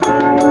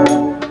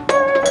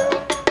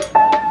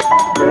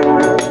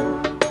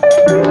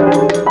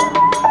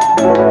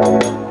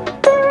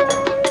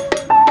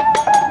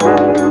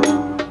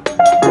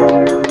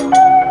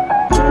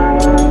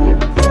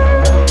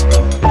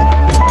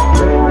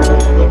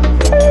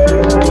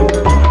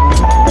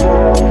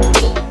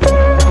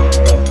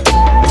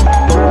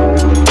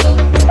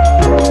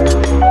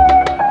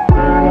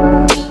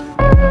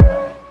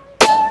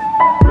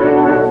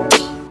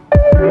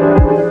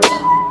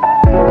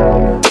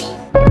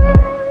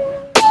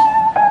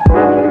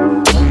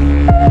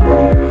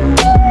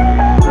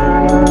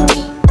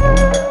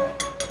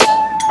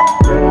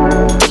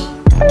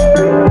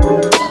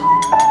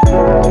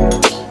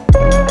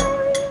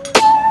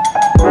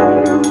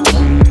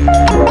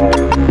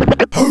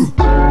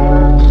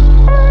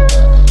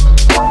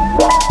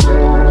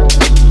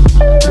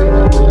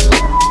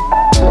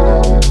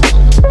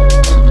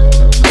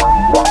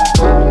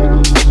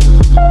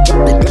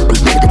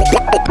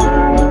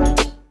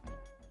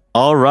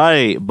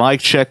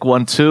mic check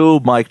 1 2.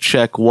 Mic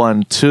check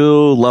 1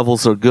 2.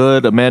 Levels are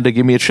good. Amanda,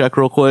 give me a check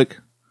real quick.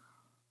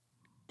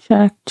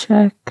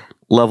 Check.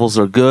 Levels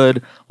are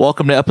good.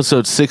 Welcome to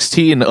episode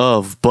 16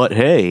 of But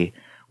Hey,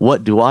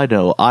 What Do I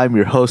Know? I'm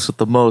your host with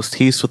the most,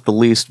 he's with the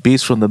least,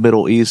 beast from the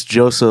Middle East,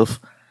 Joseph,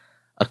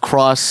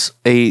 across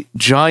a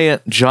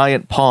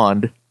giant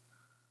pond.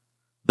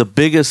 The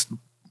biggest,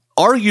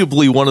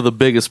 arguably one of the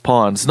biggest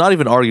ponds. Not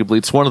even arguably,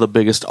 it's one of the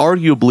biggest,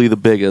 arguably the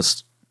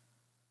biggest.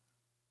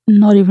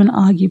 Not even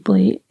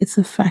arguably, it's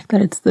the fact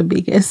that it's the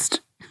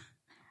biggest.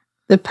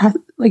 The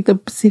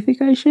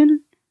Pacific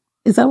Ocean?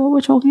 Is that what we're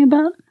talking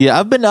about? Yeah,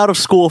 I've been out of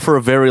school for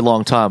a very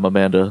long time,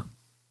 Amanda.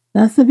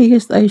 That's the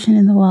biggest ocean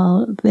in the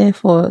world,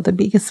 therefore the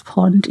biggest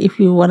pond, if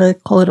you want to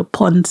call it a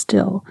pond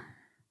still.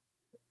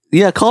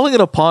 Yeah, calling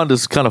it a pond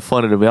is kind of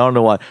funny to me. I don't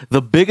know why.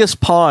 The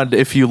biggest pond,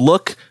 if you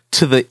look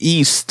to the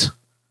east,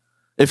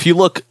 if you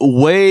look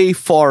way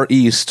far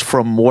east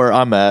from where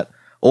I'm at,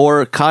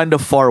 or kind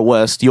of far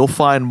west, you'll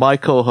find my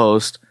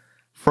co-host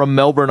from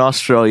Melbourne,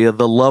 Australia,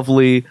 the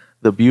lovely,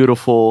 the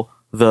beautiful,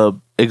 the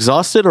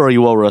exhausted, or are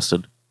you well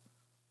rested?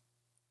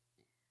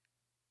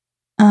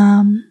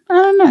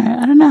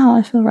 I don't know how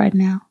I feel right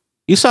now.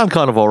 You sound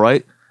kind of all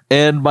right.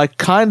 And my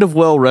kind of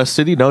well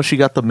rested, she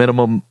got the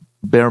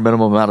bare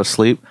minimum amount of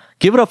sleep.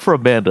 Give it up for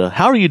Amanda.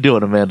 How are you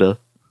doing, Amanda?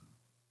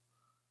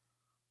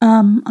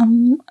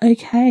 I'm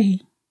okay.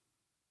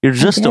 You're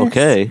just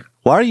okay.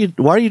 Why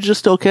are you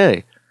just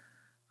okay?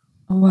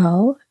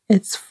 Well,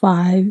 it's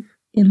 5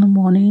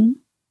 a.m.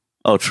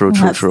 Oh, true.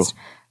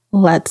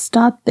 Let's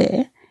start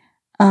there.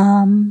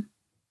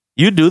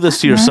 You do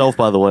this to yourself,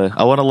 by the way.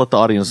 I want to let the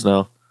audience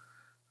know.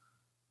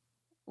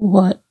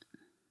 What?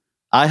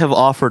 I have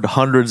offered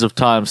hundreds of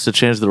times to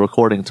change the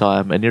recording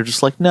time, and you're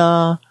just like,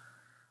 nah.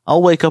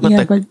 I'll wake up at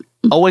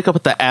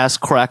the ass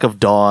crack of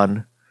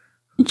dawn.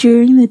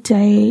 During the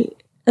day,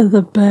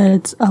 the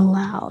birds are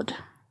loud.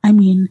 I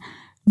mean,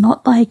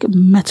 not like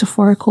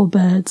metaphorical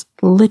birds,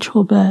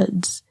 literal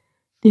birds.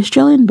 The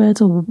Australian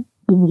birds are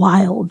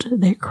wild.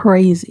 They're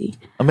crazy.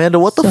 Amanda,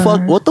 what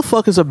the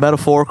fuck is a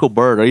metaphorical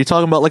bird? Are you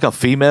talking about like a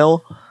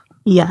female?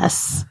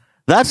 Yes.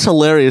 That's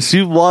hilarious.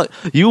 You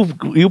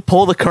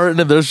pull the curtain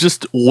and there's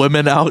just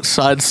women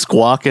outside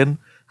squawking.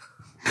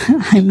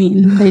 I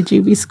mean, they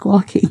do be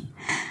squawking.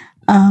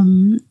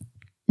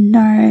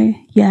 No,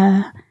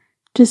 yeah.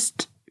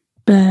 Just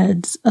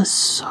birds are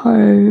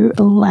so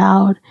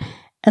loud.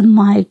 And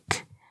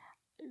like,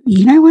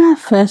 when I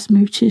first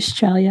moved to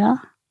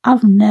Australia,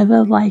 I've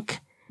never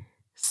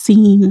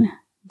seen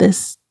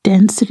this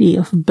density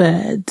of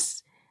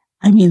birds.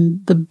 I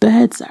mean, the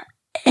birds are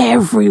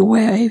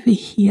everywhere over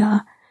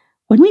here.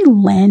 When we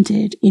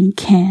landed in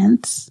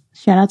Cairns,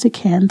 shout out to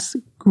Cairns,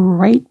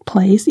 great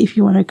place if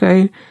you want to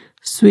go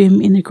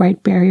swim in the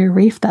Great Barrier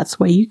Reef, that's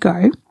where you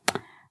go.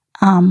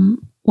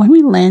 When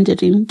we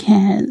landed in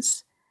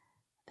Cairns,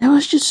 there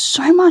was just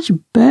so much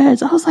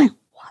birds. I was like,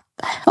 what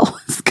the hell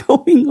is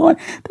going on?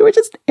 They were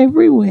just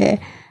everywhere.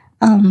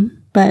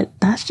 But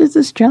that's just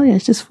Australia.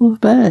 It's just full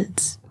of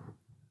birds.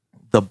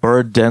 The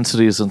bird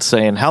density is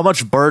insane. How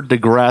much bird to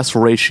grass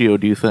ratio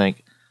do you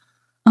think?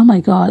 Oh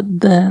my God.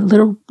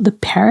 The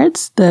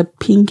parrots, the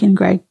pink and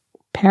grey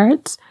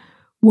parrots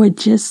were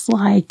just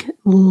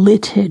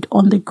littered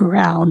on the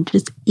ground,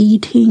 just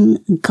eating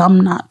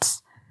gum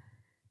nuts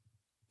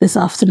this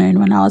afternoon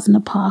when I was in the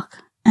park.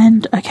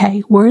 And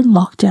okay, we're in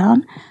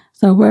lockdown,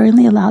 so we're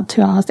only allowed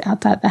 2 hours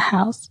outside the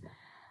house.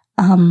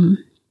 And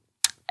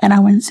I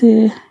went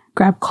to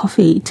grab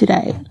coffee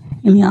today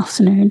in the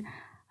afternoon.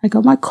 I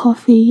got my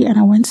coffee and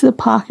I went to the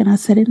park and I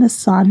sat in the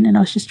sun and I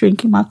was just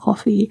drinking my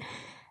coffee.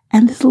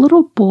 And this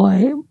little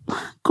boy,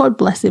 God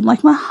bless him, my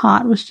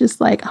heart was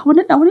just I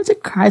wanted to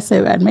cry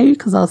so bad. Maybe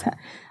because I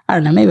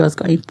don't know, maybe I was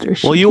going through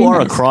shit. Well, you are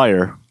a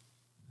crier.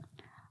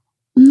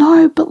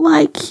 No,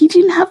 but he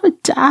didn't have a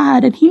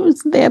dad and he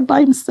was there by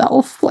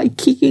himself,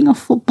 kicking a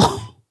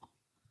football.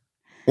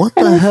 What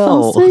the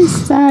hell? I felt so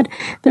sad.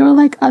 There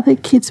were other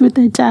kids with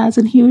their dads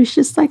and he was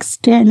just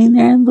standing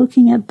there and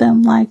looking at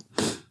them I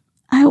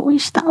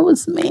wish that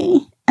was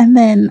me. And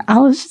then I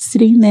was just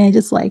sitting there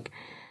just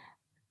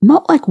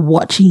not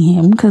watching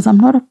him because I'm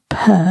not a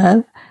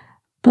perv,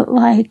 but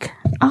I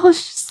was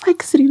just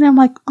sitting there,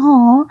 I'm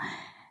oh.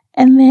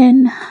 And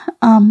then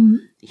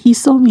he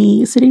saw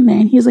me sitting there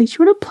and he was like, do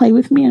you want to play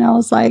with me? And I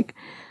was like,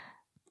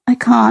 I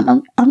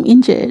can't, I'm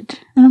injured.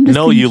 And I'm just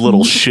no, you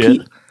little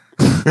shit.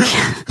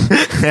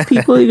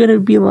 People are going to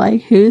be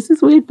like, who is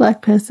this weird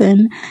black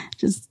person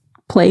just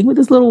playing with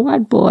this little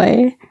white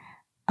boy?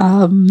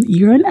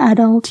 You're an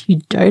adult, you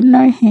don't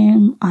know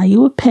him, are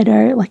you a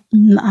pedo?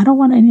 I don't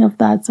want any of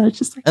that. So it's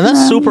just and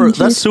that's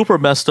super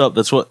messed up.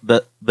 That's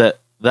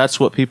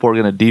what people are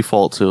gonna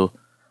default to.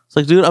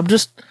 It's dude,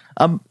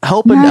 I'm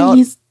helping out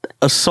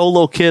a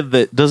solo kid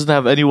that doesn't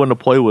have anyone to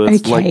play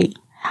with. Okay,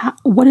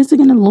 what is it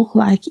gonna look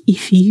like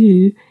if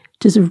you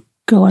just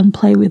go and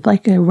play with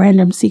a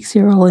random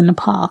 6-year-old in the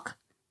park?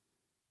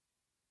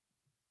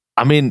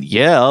 I mean,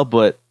 yeah,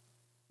 but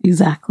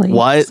exactly.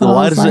 Why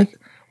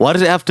Why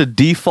does it have to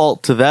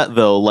default to that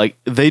though? Like,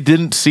 they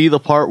didn't see the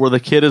part where the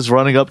kid is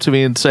running up to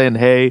me and saying,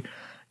 "Hey,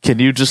 can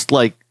you just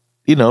like,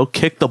 you know,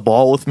 kick the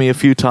ball with me a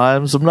few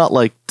times?" I'm not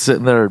like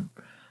sitting there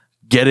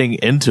getting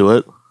into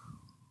it.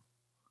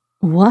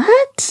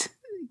 What?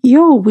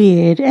 You're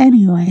weird.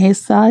 Anyway,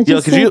 so I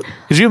just could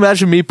you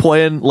imagine me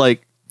playing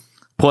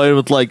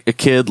with like a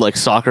kid like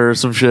soccer or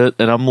some shit,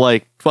 and I'm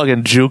like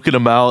fucking juking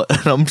him out,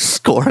 and I'm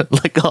scoring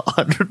like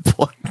 100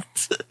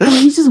 points.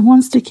 He just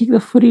wants to kick the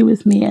footy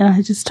with me, and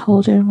I just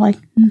told him like,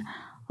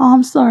 "Oh,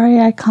 I'm sorry,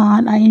 I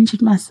can't. I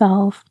injured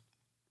myself."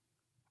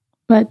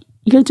 But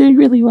you're doing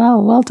really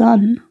well. Well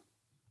done.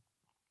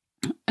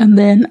 And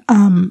then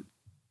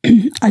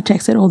I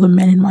texted all the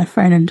men in my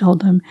phone and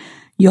told them,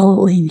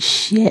 "Y'all in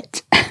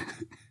shit."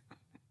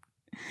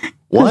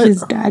 What?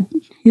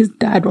 His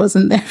dad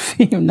wasn't there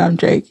for him. No, I'm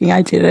joking.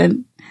 I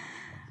didn't.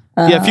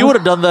 Yeah, if you would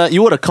have done that,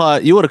 you would have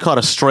caught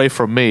a stray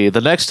from me.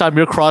 The next time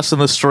you're crossing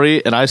the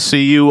street and I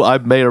see you, I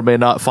may or may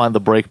not find the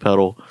brake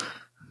pedal.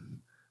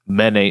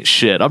 Men ain't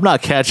shit. I'm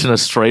not catching a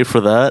stray for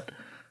that.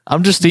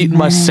 I'm just eating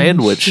my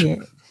sandwich. Shit.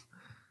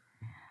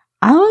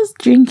 I was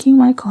drinking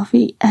my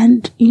coffee,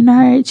 and you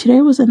know,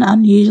 today was an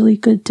unusually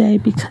good day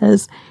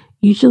because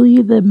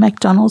usually the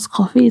McDonald's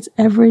coffee is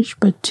average,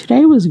 but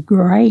today was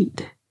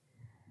great.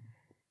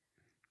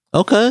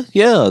 Okay,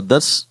 yeah,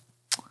 that's.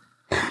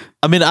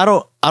 I mean, I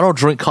don't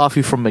drink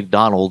coffee from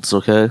McDonald's.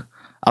 Okay,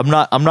 I'm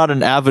not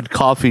an avid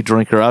coffee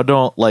drinker. I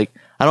don't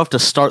have to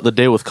start the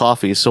day with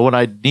coffee. So when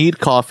I need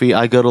coffee,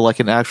 I go to like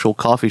an actual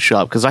coffee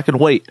shop because I can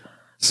wait.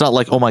 It's not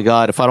like, oh my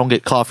god, if I don't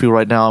get coffee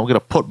right now, I'm gonna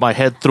put my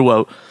head through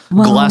a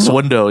glass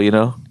window. You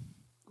know.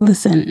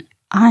 Listen,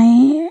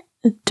 I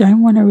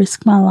don't want to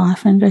risk my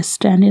life and go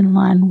stand in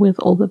line with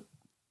all the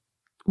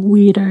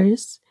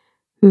weirdos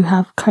who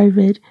have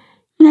COVID.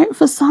 You know,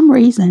 for some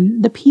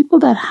reason, the people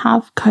that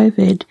have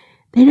COVID,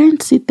 they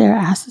don't sit their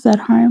asses at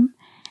home.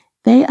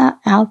 They are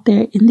out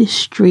there in the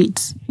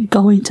streets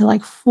going to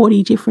like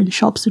 40 different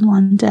shops in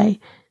one day,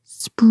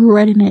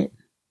 spreading it.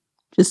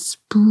 Just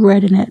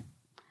spreading it.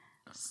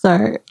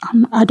 So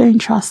I don't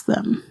trust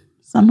them.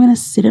 So I'm going to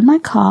sit in my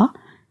car,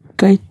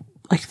 go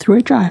like through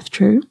a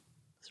drive-through,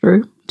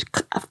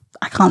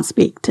 I can't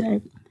speak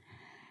today.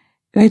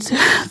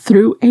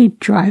 Through a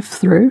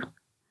drive-through.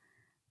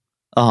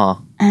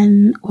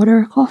 And order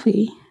a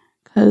coffee.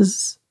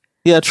 Because...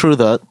 Yeah, true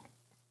that.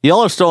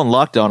 Y'all are still in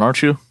lockdown,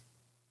 aren't you?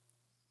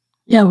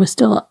 Yeah, we're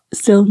still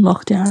in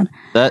lockdown.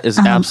 That is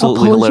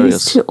absolutely apologies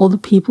hilarious. To all the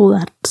people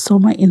that saw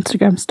my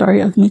Instagram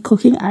story of me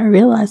cooking. I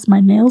realized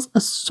my nails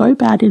are so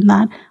bad in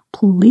that.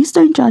 Please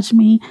don't judge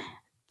me.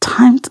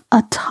 Times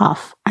are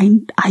tough.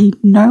 I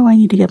know I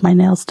need to get my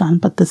nails done,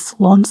 but the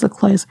salons are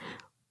closed.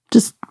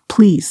 Just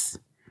please.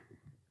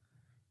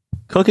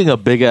 Cooking a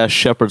big ass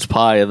shepherd's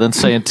pie and then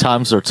saying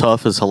times are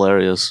tough is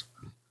hilarious.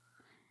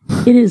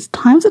 It is.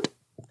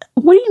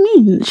 What do you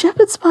mean?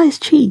 Shepherd's pie is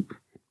cheap.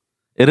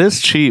 It is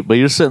cheap, but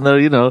you're sitting there,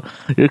 you know,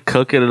 you're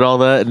cooking and all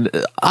that, and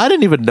I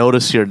didn't even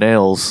notice your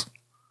nails.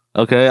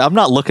 Okay? I'm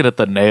not looking at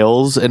the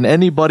nails, and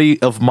anybody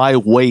of my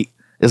weight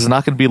is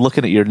not going to be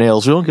looking at your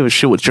nails. We don't give a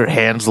shit what your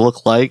hands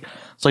look like.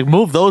 It's like,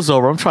 move those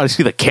over. I'm trying to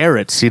see the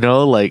carrots, you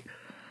know? Like,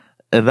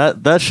 and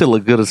that shit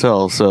looked good as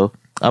hell, so...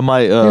 I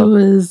might. It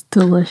was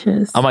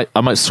delicious. I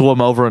might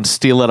swim over and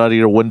steal it out of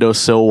your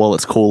windowsill while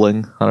it's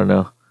cooling. I don't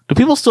know. Do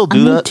people still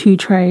do that? 2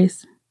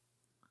 trays.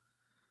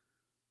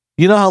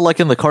 You know how,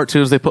 like in the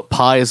cartoons, they put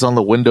pies on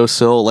the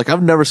windowsill. Like,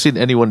 I've never seen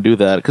anyone do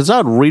that because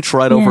I'd reach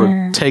right over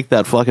and take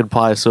that fucking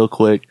pie so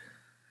quick.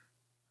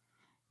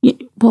 Yeah,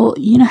 well,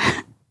 you know,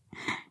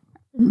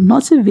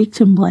 not to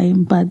victim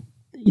blame, but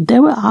they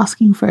were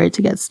asking for it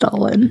to get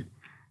stolen.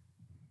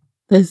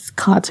 There's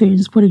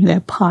cartoons putting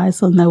their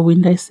pies on their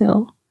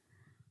windowsill.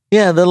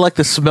 Yeah, and then like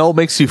the smell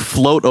makes you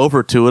float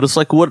over to it. It's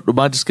like, what am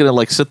I just gonna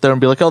like sit there and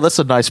be like, oh, that's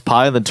a nice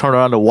pie, and then turn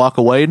around and walk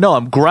away? No,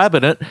 I'm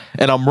grabbing it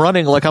and I'm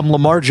running like I'm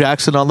Lamar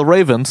Jackson on the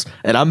Ravens,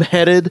 and I'm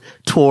headed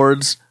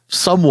towards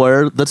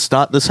somewhere that's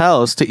not this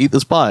house to eat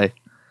this pie.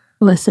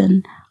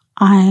 Listen,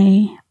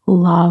 I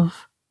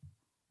love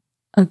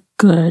a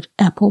good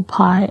apple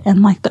pie,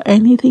 and like the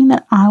only thing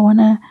that I want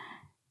to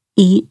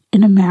eat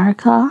in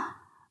America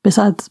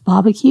besides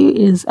barbecue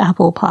is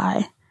apple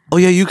pie. Oh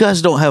yeah, you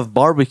guys don't have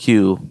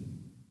barbecue.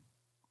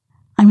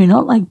 I mean,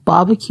 not like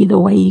barbecue the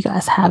way you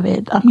guys have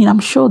it. I mean, I'm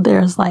sure there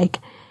are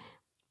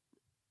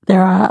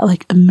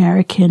like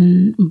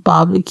American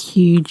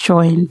barbecue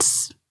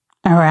joints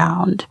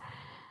around.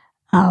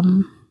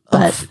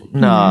 But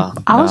nah.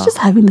 I was just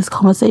having this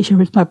conversation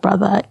with my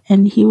brother,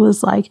 and he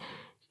was like,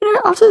 you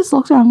know, after this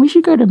lockdown, we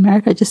should go to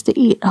America just to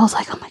eat. I was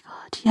like, oh my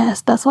God,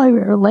 yes, that's why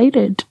we're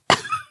related.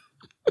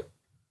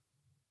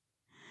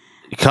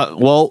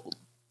 Well,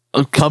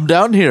 come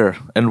down here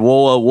and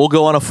we'll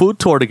go on a food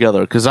tour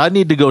together, because I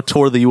need to go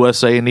tour the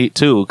USA and eat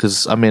too,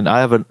 because I mean,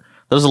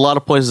 there's a lot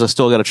of places I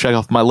still got to check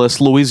off my list.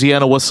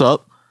 Louisiana, what's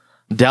up?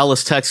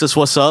 Dallas, Texas,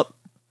 what's up?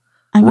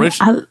 I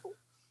mean,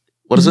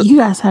 what is it? You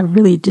guys have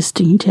really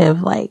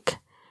distinctive like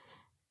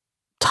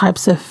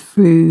types of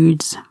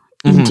foods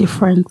in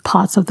different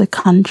parts of the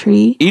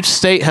country. Each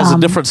state has a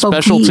different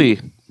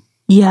specialty.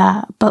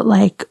 Yeah, but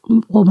like,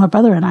 well, my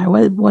brother and I,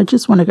 we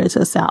just want to go to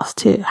the south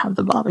to have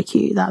the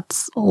barbecue.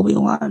 That's all we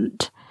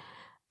want.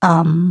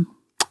 So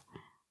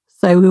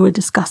we were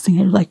discussing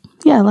it, like,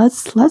 yeah,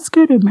 let's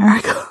go to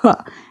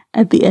America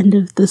at the end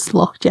of this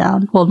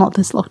lockdown. Well, not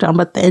this lockdown,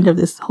 but the end of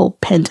this whole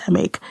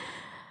pandemic.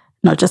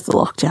 Not just the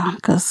lockdown,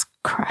 because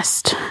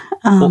Christ.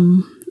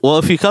 Well,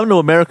 if you come to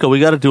America, we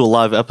got to do a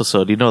live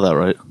episode. You know that,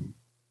 right?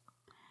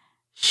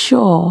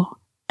 Sure.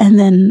 And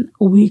then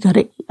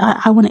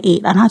I want to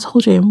eat. And I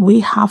told him we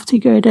have to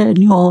go to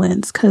New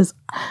Orleans because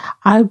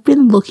I've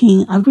been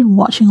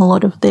watching a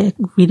lot of their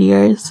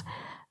videos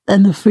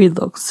and the food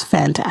looks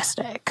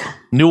fantastic.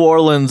 New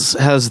Orleans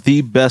has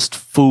the best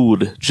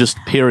food, just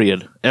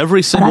period.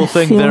 Every single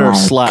thing there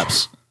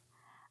slaps.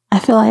 I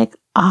feel like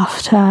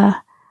after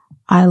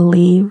I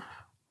leave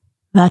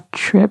that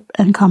trip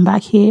and come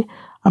back here,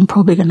 I'm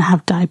probably going to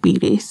have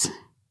diabetes.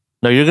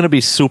 No, you're going to be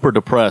super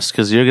depressed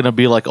because you're going to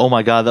be like, oh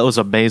my God, that was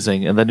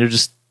amazing. And then you're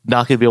just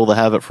not going to be able to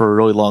have it for a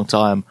really long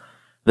time.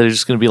 Then you're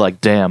just going to be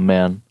like, damn,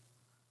 man,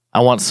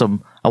 I want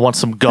some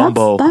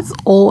gumbo. That's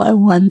all I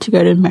want to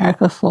go to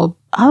America for.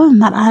 Other than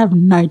that, I have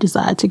no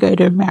desire to go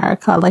to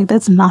America. Like,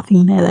 there's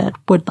nothing there that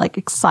would like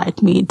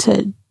excite me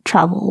to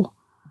travel.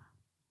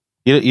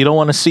 You don't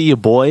want to see your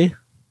boy?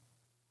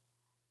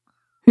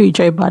 Who,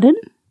 Joe Budden?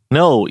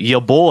 No,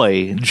 your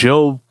boy,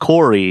 Joe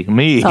Corey,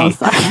 me. Oh,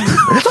 sorry.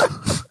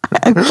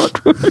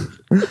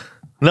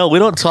 No, we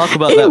don't talk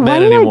about that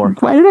man anymore.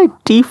 Why did I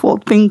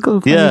default think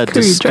of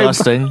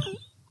disgusting?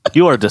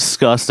 You are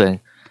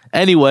disgusting.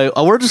 Anyway,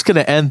 we're just going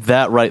to end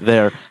that right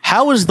there.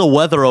 How is the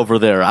weather over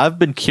there? I've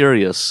been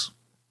curious.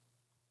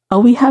 Are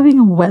we having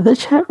a weather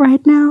chat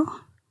right now?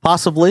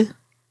 Possibly.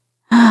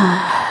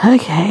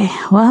 Okay,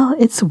 well,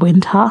 it's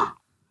winter.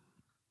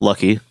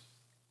 Lucky.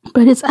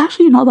 But it's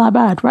actually not that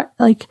bad, right?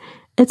 Like,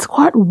 it's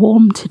quite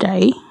warm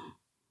today.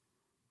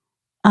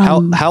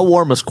 How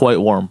warm is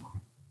quite warm?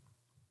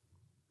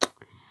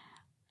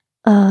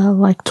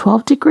 Like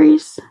 12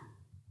 degrees.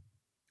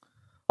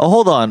 Oh,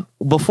 hold on.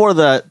 Before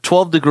that,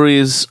 12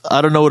 degrees,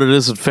 I don't know what it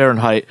is in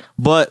Fahrenheit,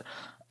 but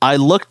I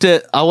looked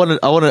at, I wanted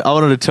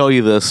to tell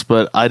you this,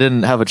 but I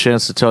didn't have a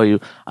chance to tell you.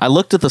 I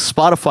looked at the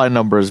Spotify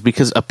numbers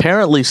because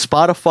apparently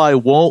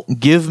Spotify won't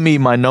give me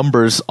my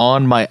numbers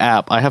on my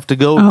app. I have to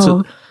go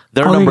to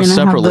their numbers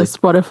separately. Have the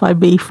Spotify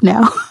beef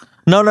now.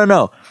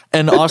 No.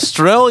 And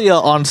Australia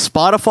on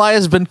Spotify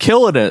has been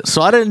killing it.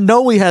 So I didn't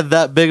know we had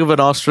that big of an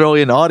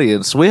Australian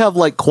audience. We have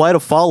like quite a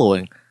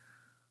following.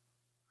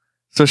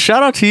 So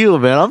shout out to you,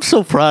 man. I'm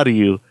so proud of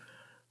you.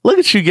 Look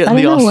at you getting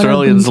the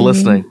Australians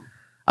listening.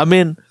 I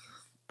mean,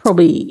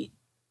 probably.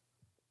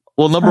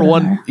 Well, number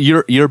one,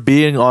 you're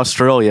being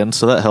Australian,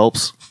 so that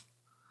helps.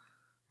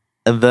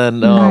 And then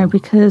no,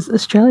 because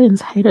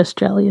Australians hate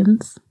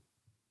Australians.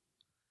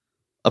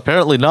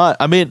 Apparently not.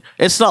 I mean,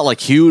 it's not like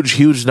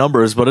huge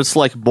numbers, but it's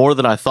like more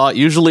than I thought.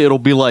 Usually it'll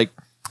be like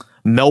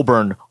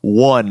Melbourne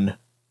 1,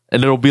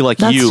 and it'll be like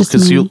That's you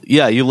because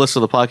you listen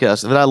to the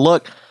podcast. And then I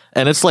look,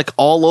 and it's like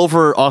all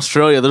over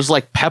Australia. There's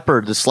like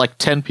peppered. It's like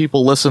 10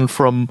 people listen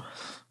from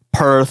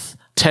Perth,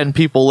 10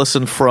 people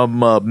listen from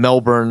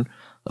Melbourne,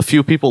 a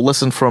few people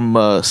listen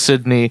from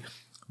Sydney,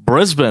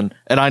 Brisbane,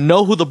 and I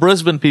know who the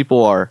Brisbane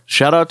people are.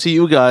 Shout out to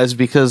you guys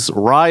because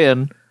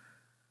Ryan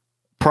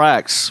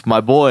Prax,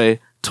 my boy,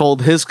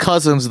 told his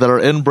cousins that are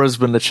in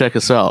Brisbane to check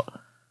us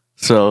out.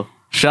 So,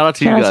 shout out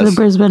to you guys. Shout out to the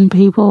Brisbane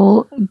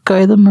people.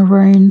 Go the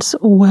Maroons.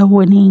 We're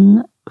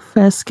winning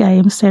first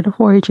game, State of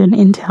Origin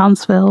in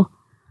Townsville.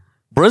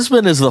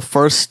 Brisbane is the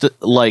first,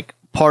 like,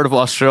 part of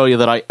Australia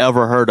that I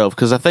ever heard of,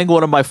 because I think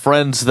one of my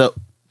friends that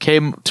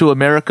came to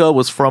America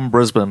was from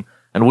Brisbane,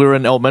 and we were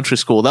in elementary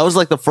school. That was,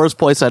 like, the first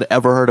place I'd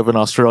ever heard of in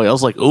Australia. I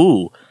was like,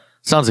 ooh,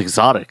 sounds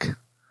exotic.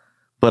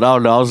 But I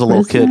don't know, I was a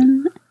little kid.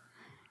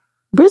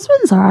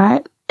 Brisbane's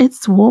alright.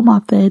 It's warm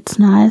up there. It's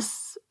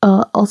nice.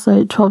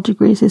 Also, 12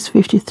 degrees is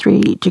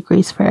 53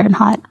 degrees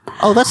Fahrenheit.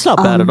 Oh, that's not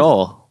bad at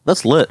all.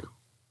 That's lit.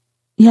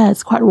 Yeah,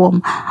 it's quite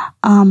warm.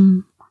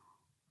 What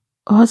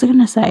was I going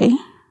to say?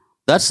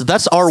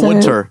 That's our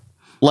winter.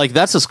 Like,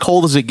 that's as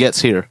cold as it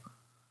gets here.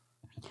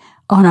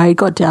 Oh, no, it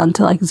got down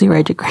to like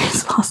 0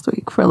 degrees last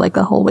week for like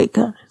the whole week.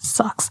 It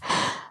sucks.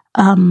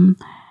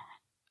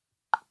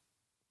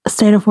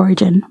 State of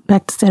Origin.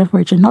 Back to State of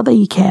Origin. Not that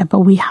you care, but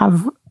we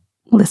have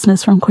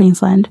listeners from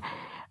Queensland.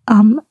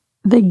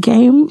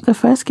 The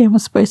first game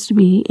was supposed to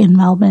be in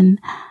Melbourne,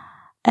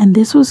 and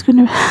this was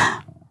going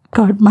to,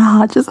 God, my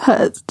heart just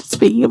hurts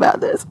speaking about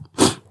this.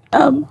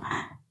 Oh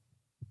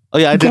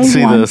yeah, I did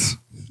see this.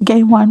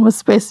 Game 1 was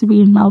supposed to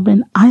be in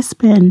Melbourne. I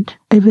spent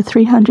over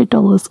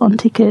 $300 on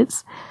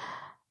tickets,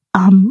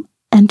 and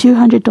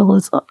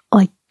 $200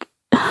 like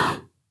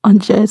on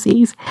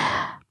jerseys.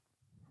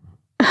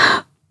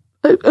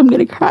 I'm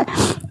gonna cry.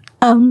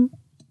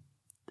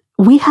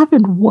 We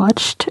haven't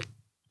watched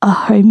a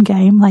home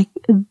game like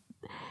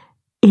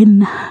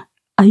in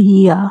a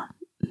year,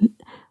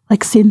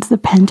 like since the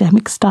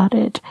pandemic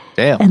started.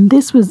 Damn. And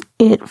this was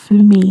it for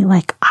me.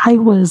 Like, I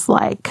was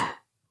like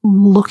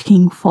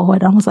looking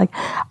forward. I was like,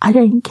 I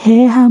don't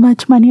care how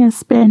much money I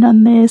spend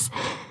on this.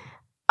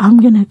 I'm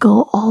going to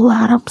go all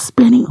out. I'm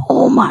spending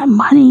all my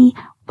money,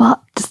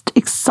 but just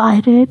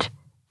excited.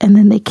 And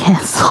then they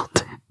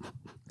cancelled.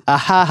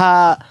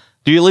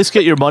 Do you at least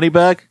get your money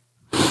back?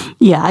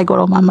 Yeah, I got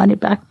all my money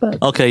back.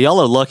 But okay, y'all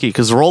are lucky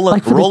because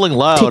Rolling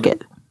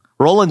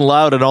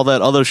Loud and all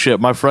that other shit,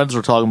 my friends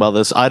were talking about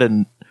this. I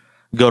didn't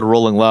go to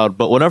Rolling Loud,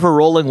 but whenever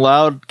Rolling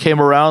Loud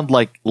came around,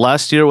 like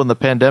last year when the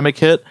pandemic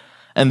hit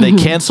and they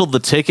canceled the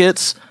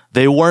tickets,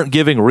 they weren't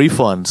giving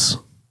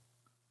refunds.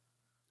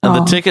 And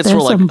the tickets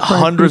were like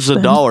hundreds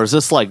of dollars.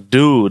 It's like,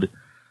 dude,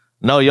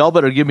 no, y'all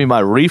better give me my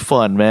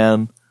refund,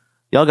 man.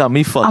 Y'all got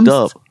me fucked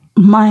up.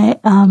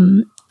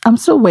 I'm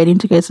still waiting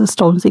to go to the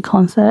Stormzy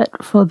concert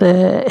for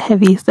the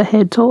Heavy's the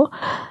Head tour.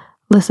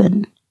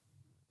 Listen,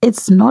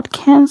 it's not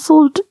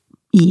cancelled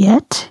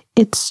yet.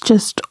 It's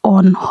just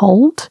on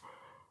hold.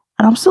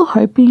 And I'm still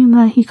hoping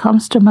that he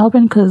comes to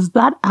Melbourne because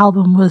that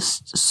album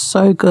was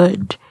so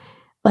good.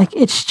 Like,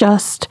 it's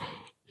just,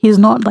 he's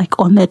not like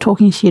on there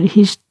talking shit.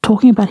 He's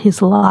talking about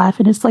his life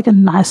and it's like a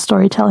nice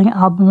storytelling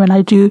album. And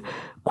I do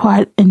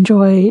quite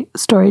enjoy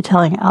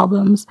storytelling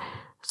albums.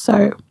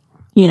 So,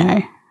 you know,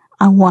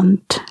 I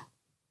want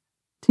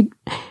to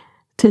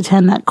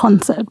attend that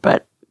concert,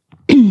 but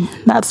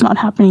that's not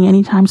happening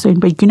anytime soon.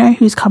 But you know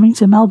who's coming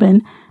to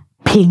Melbourne?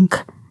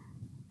 Pink,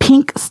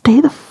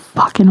 stay the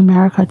fuck in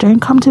America.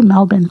 Don't come to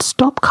Melbourne.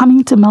 Stop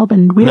coming to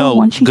Melbourne. We don't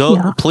want you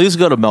here. Please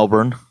go to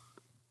Melbourne.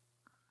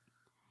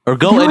 Or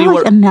go they anywhere.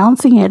 Were, like,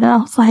 announcing it, and I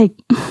was like,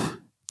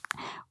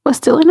 we're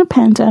still in a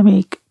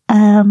pandemic.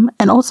 And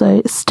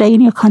also, stay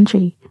in your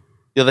country.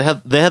 Yeah,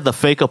 they had the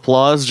fake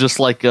applause, just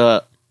like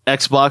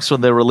Xbox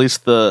when they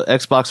released the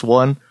Xbox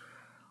One.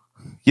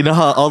 You know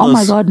how all those... Oh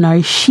my god,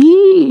 no.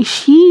 She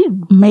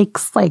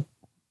makes like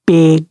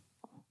big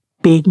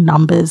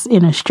numbers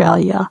in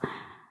Australia.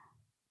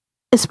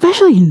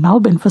 Especially in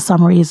Melbourne for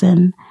some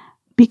reason.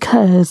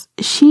 Because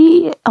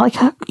she, like,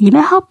 you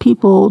know how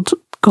people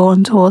go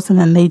on tours and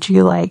then they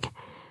do like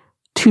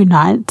 2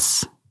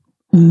 nights,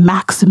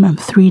 maximum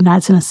 3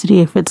 nights in a city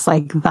if it's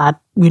like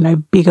that, you know,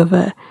 big of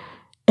an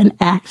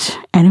act,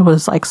 and it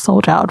was like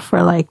sold out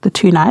for like the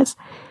 2 nights.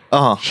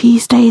 She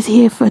stays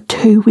here for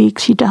 2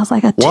 weeks. She does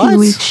like a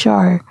 2-week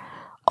show.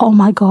 Oh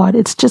my god,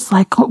 it's just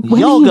like,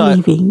 when are you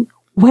leaving?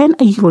 When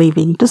are you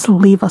leaving? Just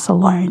leave us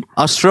alone.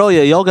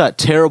 Australia, y'all got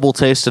terrible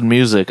taste in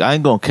music. I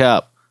ain't gonna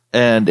cap.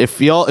 And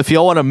if y'all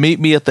want to meet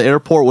me at the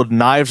airport with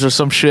knives or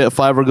some shit, if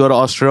I ever go to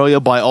Australia,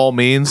 by all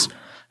means.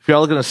 If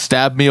y'all are gonna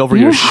stab me over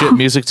your shit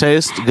music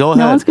taste, go ahead.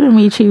 No one's gonna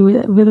meet you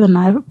with a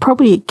knife.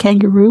 Probably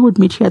Kangaroo would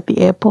meet you at the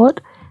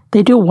airport.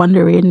 They do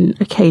wander in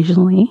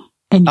occasionally.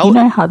 And you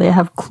know how they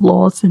have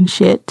claws and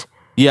shit.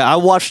 Yeah, I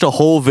watched a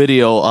whole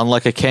video on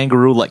like a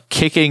kangaroo like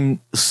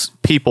kicking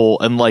people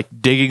and like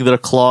digging their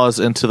claws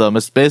into them.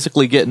 It's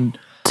basically getting...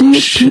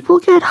 Dude, people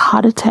get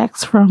heart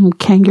attacks from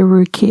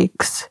kangaroo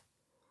kicks.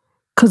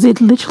 Because it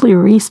literally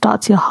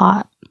restarts your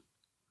heart.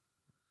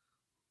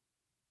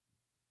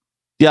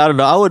 Yeah, I don't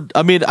know.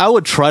 I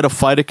would try to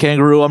fight a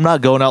kangaroo. I'm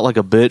not going out like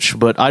a bitch,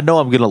 but I know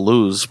I'm going to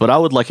lose. But I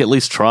would like at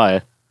least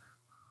try.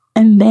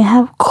 And they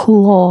have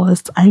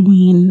claws. I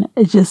mean,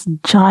 it's just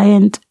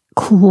giant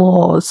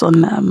claws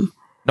on them.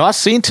 No, I've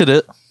seen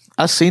it.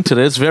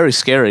 It's very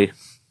scary.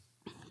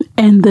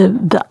 And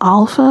the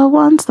alpha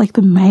ones, like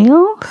the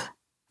males,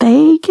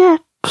 they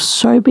get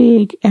so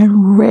big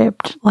and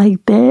ripped.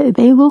 Like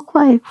they look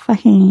like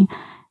fucking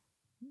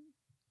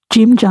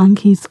gym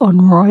junkies on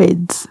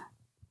roids.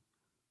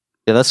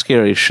 Yeah, that's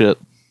scary as shit.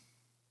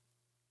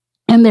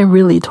 And they're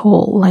really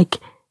tall. Like,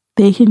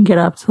 they can get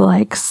up to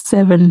like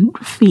 7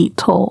 feet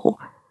tall.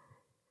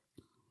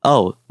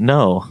 Oh,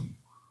 no.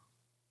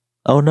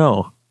 Oh,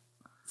 no.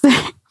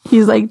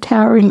 He's like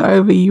towering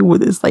over you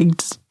with this like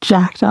just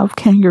jacked up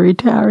kangaroo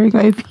towering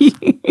over you.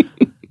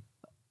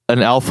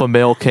 An alpha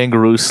male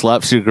kangaroo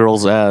slaps your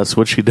girl's ass.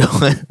 What's she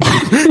doing?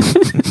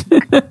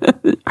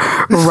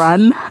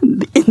 Run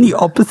in the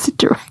opposite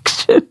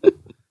direction.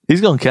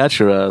 He's gonna catch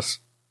your ass.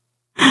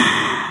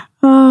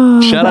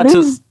 Oh, shout out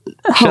to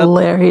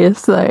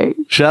hilarious though.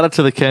 Shout out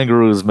to the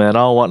kangaroos, man. I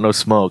don't want no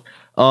smoke.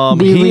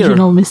 The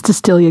original Mr.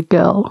 Steal Your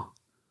Girl.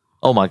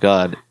 Oh my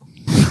god.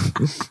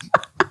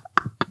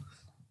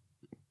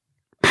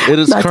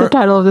 That's the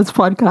title of this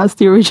podcast,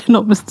 the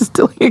original Mr.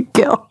 Steal Your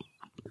Girl.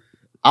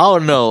 I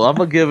don't know. I'm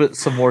gonna give it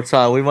some more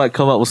time. We might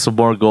come up with some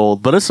more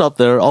gold, but it's up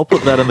there. I'll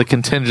put that in the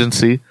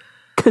contingency.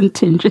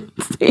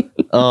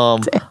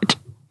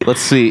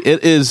 Let's see.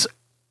 It is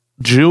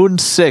June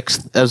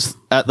 6th as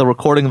at the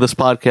recording of this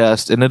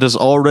podcast, and it is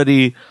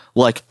already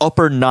like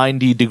upper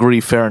 90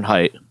 degree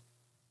Fahrenheit.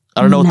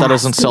 I don't know what that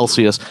is in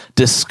Celsius.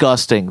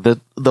 Disgusting.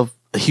 The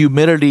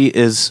humidity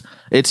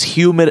it's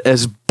humid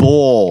as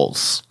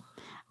balls.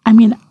 I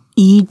mean,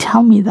 you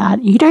tell me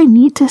that. You don't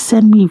need to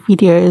send me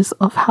videos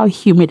of how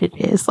humid it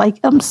is. Like,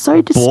 I'm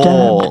so disturbed.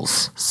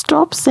 Balls.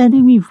 Stop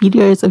sending me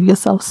videos of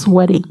yourself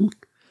sweating.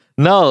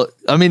 No,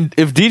 I mean,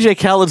 if DJ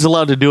Khaled's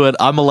allowed to do it,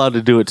 I'm allowed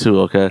to do it too,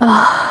 okay?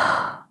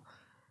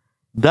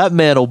 That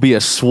man will be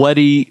a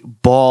sweaty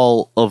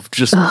ball of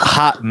just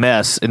hot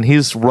mess, and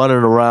he's running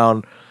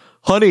around,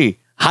 honey.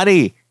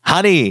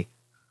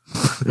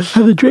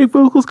 Have the Drake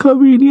vocals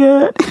come in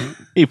yet?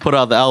 He put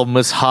out the album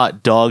as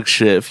hot dog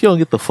shit. If you don't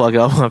get the fuck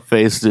out of my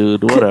face,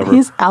 dude, whatever.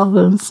 His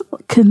albums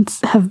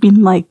have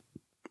been like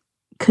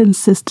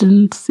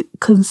consistent.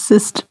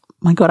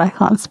 My God, I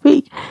can't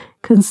speak.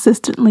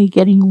 Consistently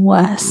getting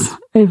worse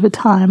over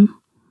time.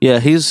 Yeah,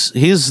 he's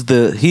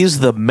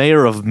the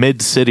mayor of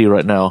Mid City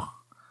right now.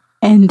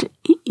 And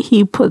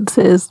he puts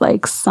his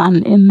like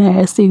son in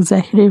there as the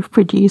executive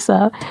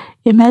producer.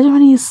 Imagine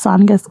when his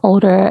son gets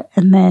older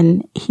and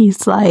then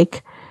he's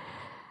like,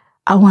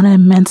 I want to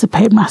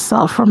emancipate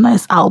myself from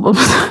those albums.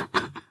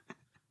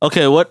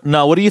 Okay, what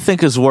do you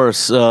think is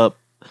worse?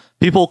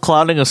 People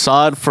clowning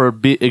Assad for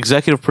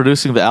executive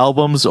producing the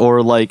albums,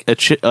 or like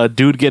a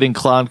dude getting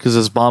clowned because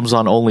his mom's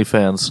on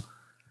OnlyFans?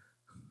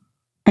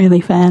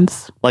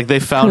 OnlyFans. Like they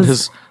found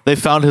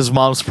his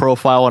mom's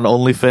profile on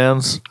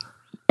OnlyFans.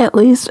 At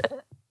least,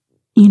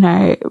 you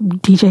know,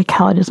 DJ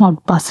Khaled is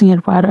not busting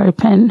it wide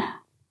open.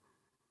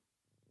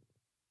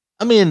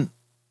 I mean,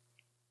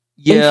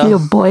 yeah. If your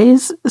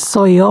boys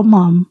saw your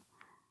mom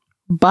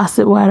bust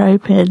it wide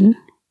open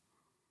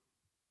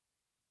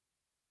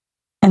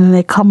and then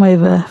they come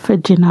over for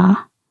dinner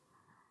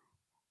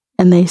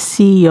and they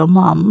see your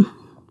mom,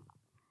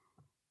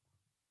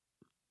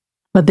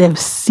 but they've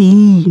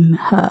seen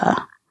her,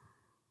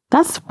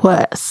 that's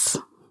worse.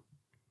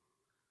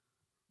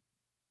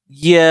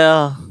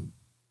 Yeah.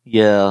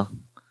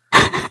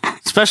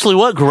 Especially,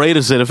 what grade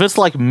is it? If it's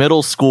like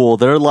middle school,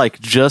 they're like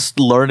just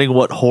learning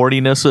what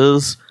horniness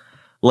is.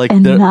 Like,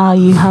 and now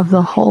you have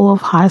the whole of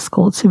high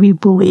school to be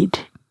bullied.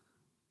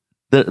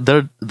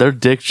 Their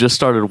dick just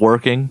started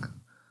working.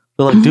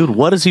 They're like, dude,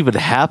 what is even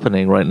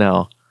happening right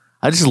now?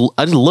 I just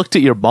looked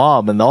at your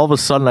mom, and all of a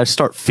sudden I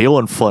start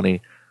feeling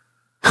funny.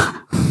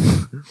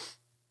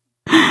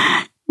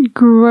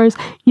 Gross.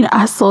 You know,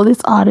 I saw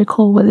this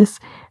article where this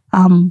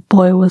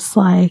boy was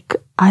like,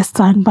 I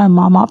signed my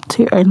mom up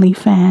to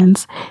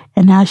OnlyFans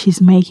and now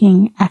she's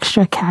making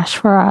extra cash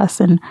for us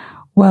and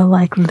we're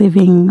like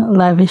living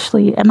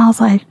lavishly. And I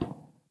was like,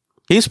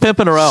 he's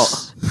pimping her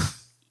out.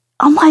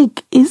 I'm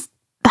like, is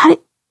that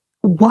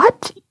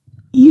what?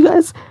 You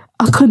guys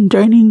are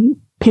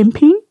condoning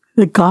pimping?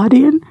 The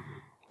Guardian?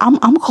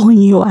 I'm calling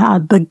you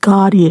out, The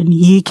Guardian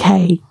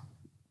UK.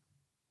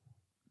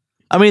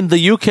 I mean,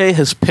 the UK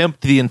has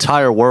pimped the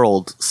entire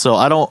world, so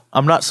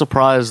I'm not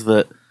surprised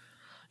that,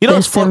 you know,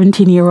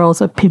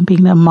 17-year-olds are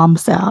pimping their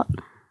mums out.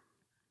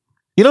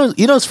 You know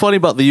what's funny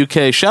about the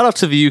UK? Shout out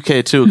to the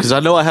UK too, because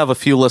I know I have a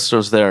few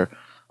listeners there.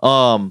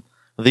 The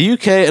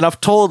UK, and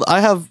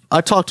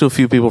I talked to a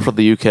few people from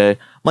the UK. I'm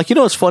like, you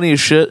know what's funny as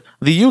shit?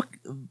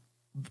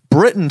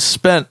 Britain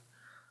spent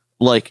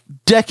like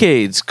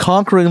decades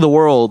conquering the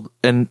world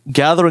and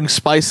gathering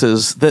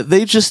spices that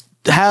they just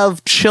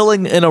have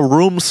chilling in a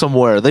room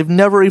somewhere. They've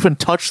never even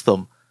touched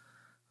them.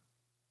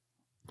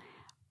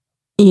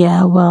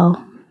 Yeah,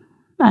 well,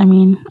 I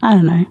mean, I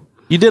don't know.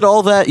 You did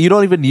all that, you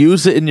don't even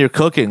use it in your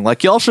cooking.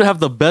 Like, y'all should have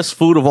the best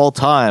food of all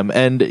time,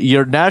 and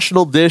your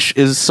national dish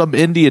is some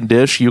Indian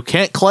dish. You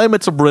can't claim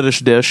it's a British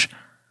dish,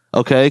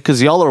 okay?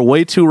 Because y'all are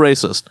way too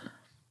racist.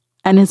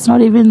 And it's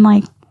not even,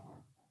 like,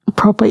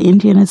 proper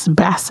Indian, it's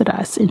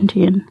bastardized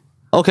Indian.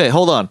 Okay,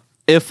 hold on.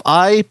 If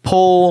I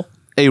pull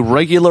a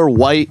regular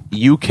white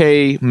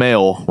UK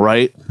male,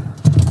 right?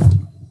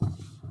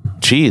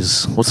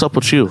 Jeez, what's up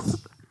with you?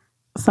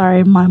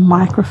 Sorry, my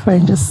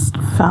microphone just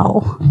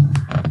fell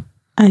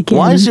again.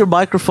 Why is your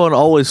microphone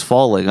always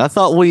falling? I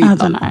thought I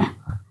don't know.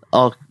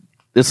 Oh,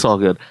 it's all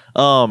good.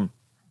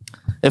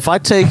 If I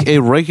take a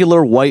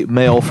regular white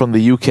male from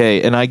the UK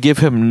and I give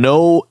him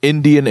no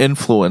Indian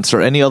influence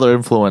or any other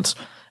influence,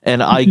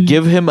 and I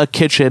give him a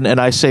kitchen and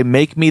I say,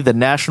 make me the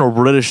national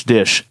British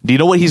dish, do you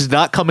know what he's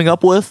not coming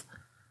up with?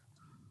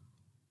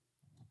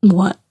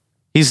 What?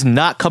 He's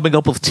not coming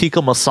up with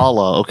tikka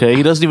masala, okay?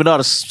 He doesn't even know how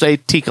to say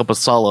tikka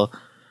masala.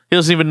 He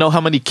doesn't even know how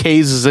many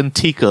K's is in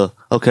tikka,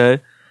 okay?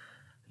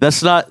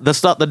 That's not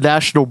the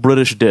national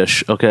British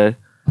dish, okay?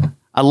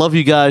 I love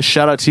you guys.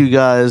 Shout out to you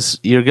guys.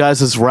 Your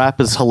guys'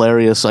 rap is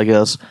hilarious, I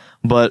guess.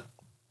 But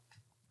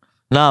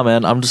nah,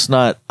 man, I'm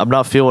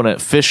not feeling it.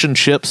 Fish and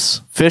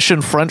chips, fish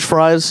and French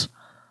fries.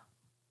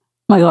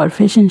 My God,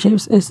 fish and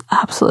chips is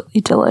absolutely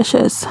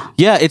delicious.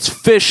 Yeah, it's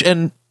fish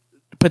and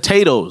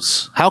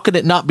potatoes. How can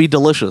it not be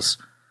delicious?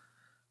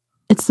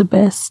 It's the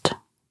best.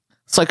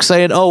 It's like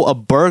saying, oh, a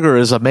burger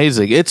is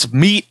amazing. It's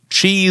meat,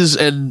 cheese,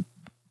 and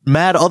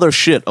mad other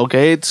shit,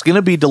 okay? It's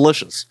gonna be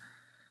delicious.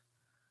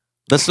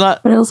 That's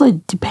not... But it also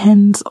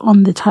depends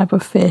on the type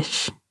of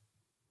fish.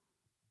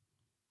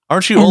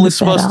 Aren't you only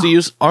supposed to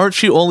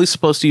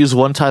use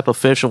one type of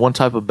fish and one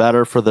type of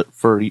batter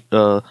for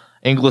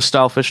English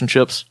style fish and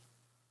chips?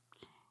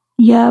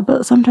 Yeah,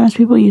 but sometimes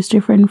people use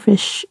different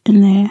fish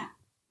in there.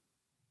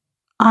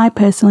 I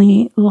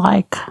personally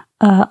like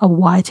a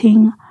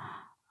whiting.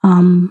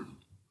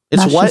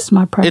 It's that's just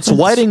my preference. It's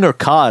whiting or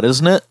cod,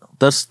 isn't it?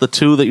 That's the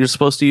two that you're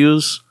supposed to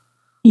use.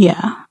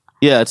 Yeah.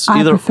 Yeah, it's I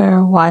either.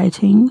 prefer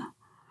whiting.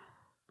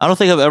 I don't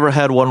think I've ever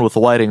had one with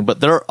whiting, but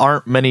there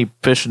aren't many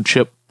fish and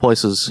chip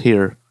places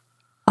here.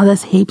 Oh,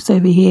 there's heaps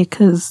over here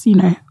because, you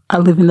know, I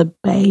live in the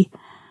Bay,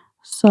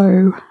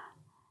 so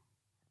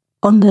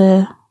on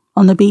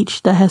the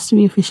beach there has to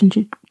be a fish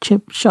and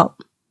chip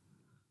shop.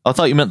 I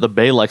thought you meant the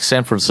Bay, like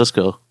San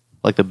Francisco,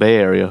 like the Bay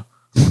Area.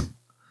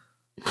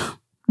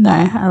 No,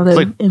 I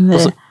live in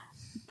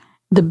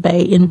the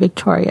Bay in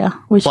Victoria,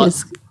 which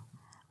is,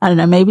 I don't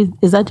know, maybe,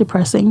 is that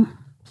depressing?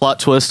 Plot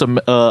twist,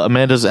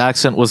 Amanda's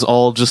accent was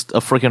all just a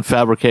freaking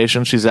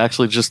fabrication. She's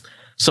actually just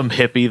some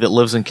hippie that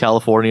lives in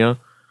California.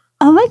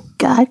 Oh my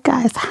God,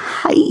 guys.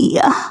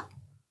 Hi.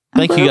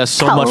 Thank you guys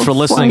so much for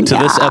listening to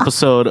this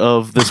episode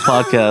of this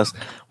podcast.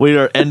 We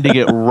are ending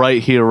it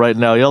right here, right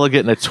now. Y'all are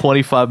getting a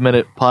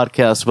 25-minute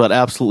podcast about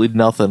absolutely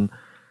nothing.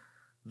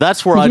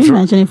 That's where Could you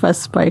imagine if I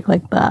spoke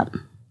like that?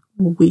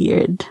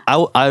 Weird.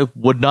 I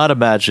would not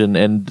imagine,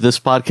 and this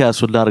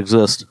podcast would not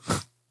exist.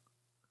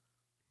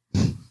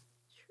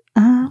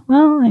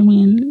 Well, I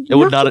mean,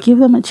 you have to give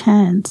them a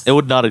chance. It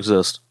would not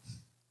exist.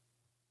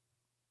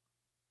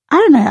 I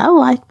don't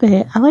know.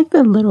 I like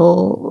the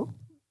little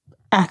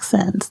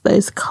accents.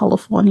 Those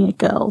California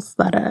girls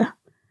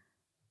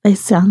they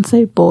sound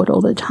so bored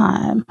all the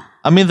time.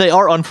 I mean, they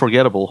are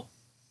unforgettable.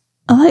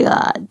 Oh my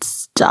God!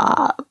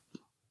 Stop.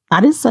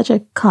 That is such a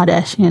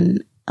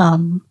Kardashian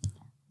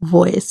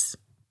voice,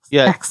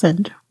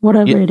 accent,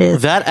 whatever it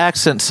is. That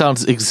accent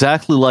sounds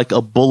exactly like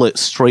a bullet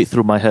straight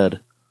through my head.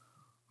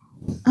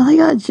 Oh my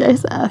God,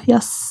 Joseph,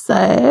 you're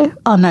so...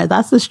 Oh no,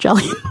 that's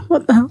Australian.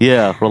 What the hell?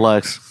 Yeah,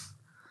 relax.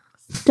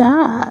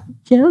 Stop,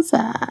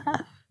 Joseph.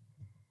 Oh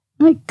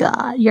my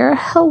God, you're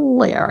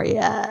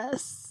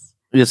hilarious.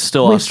 It's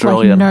still With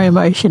Australian. Like no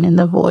emotion in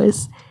the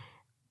voice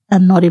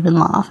and not even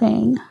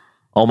laughing.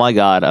 Oh my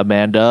God,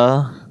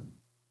 Amanda.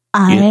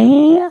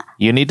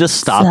 You need to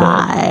stop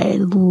it.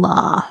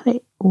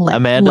 Laughing.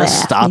 Amanda,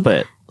 stop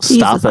it.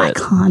 Stop Jesus, it. I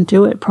can't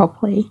do it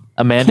properly.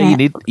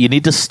 Amanda, you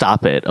need to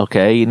stop it,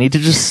 okay? You need to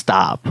just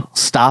stop.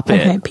 Stop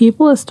it. Okay,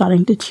 people are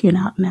starting to tune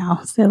out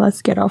now, so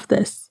let's get off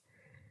this.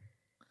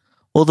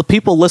 Well, the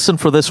people listen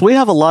for this. We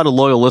have a lot of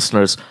loyal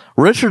listeners.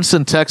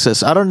 Richardson,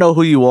 Texas. I don't know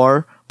who you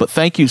are, but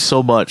thank you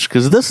so much,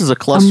 because this is a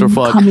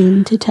clusterfuck. I'm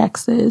coming to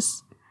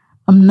Texas.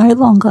 I'm no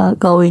longer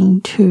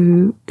going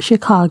to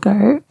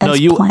Chicago as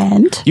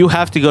planned. You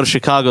have to go to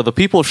Chicago. The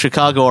people of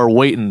Chicago are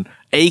waiting,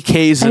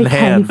 AKs in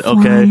hand. Fine,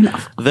 okay,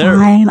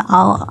 fine.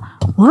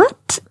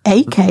 What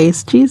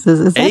AKs? Jesus,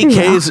 is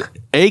that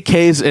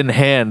AKs in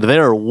hand.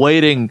 They're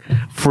waiting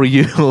for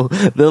you.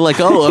 They're like,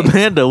 "Oh,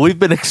 Amanda, we've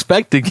been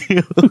expecting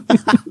you."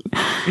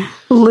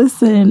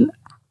 Listen,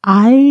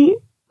 you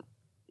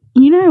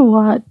know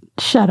what?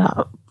 Shut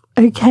up.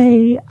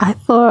 Okay, I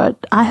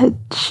thought I had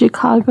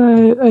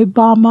Chicago,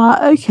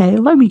 Obama. Okay,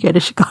 let me go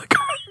to Chicago.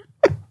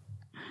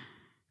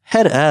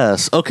 Head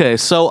ass. Okay,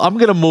 so I'm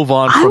going to move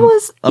on from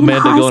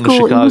Amanda going to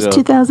Chicago. It was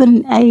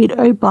 2008.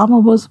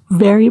 Obama was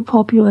very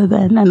popular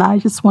then, and I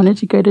just wanted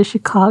to go to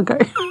Chicago.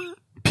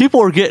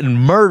 People are getting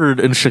murdered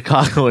in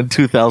Chicago in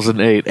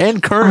 2008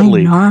 and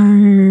currently. I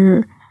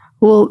know.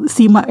 Well,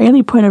 see, my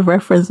only point of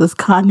reference is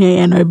Kanye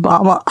and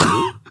Obama.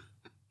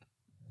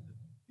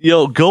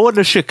 Yo, going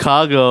to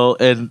Chicago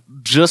and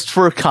just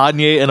for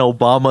Kanye and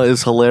Obama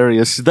is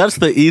hilarious. That's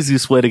the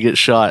easiest way to get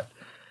shot.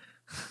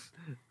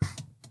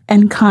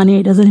 And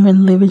Kanye doesn't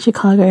even live in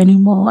Chicago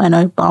anymore, and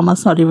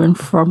Obama's not even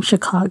from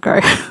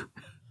Chicago.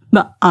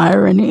 The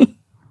irony.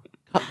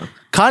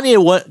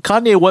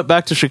 Kanye went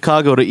back to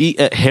Chicago to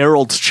eat at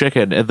Harold's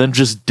Chicken and then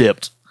just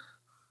dipped.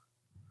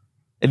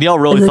 And y'all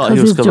really thought he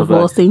was coming back.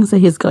 Divorcing, so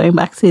he's going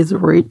back to his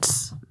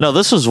roots. No,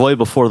 this was way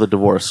before the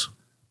divorce.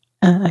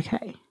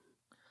 Okay.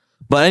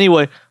 But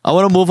anyway, I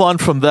want to move on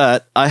from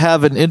that. I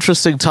have an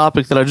interesting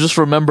topic that I just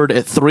remembered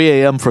at 3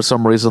 a.m. for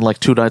some reason,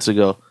 like 2 nights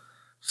ago.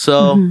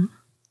 So,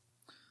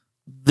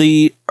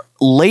 the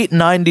late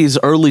 90s,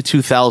 early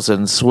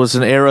 2000s was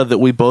an era that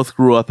we both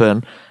grew up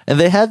in, and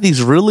they had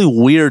these really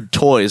weird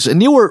toys.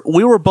 And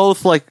we were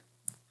both like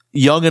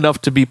young enough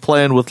to be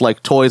playing with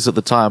like toys at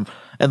the time,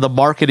 and the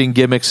marketing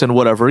gimmicks and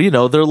whatever. You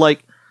know, they're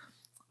like.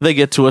 They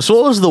get to us.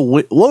 What was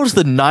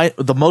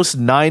the most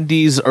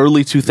 90s,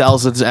 early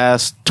 2000s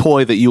ass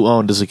toy that you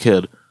owned as a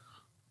kid?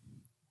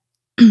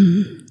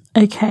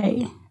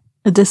 Okay.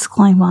 A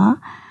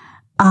disclaimer.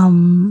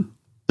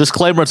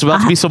 Disclaimer, it's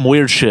about to be some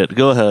weird shit.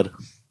 Go ahead.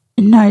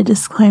 No,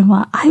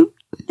 disclaimer. I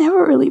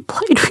never really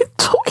played with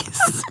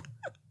toys.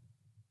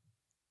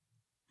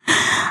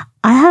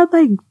 I had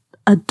like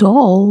a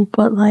doll,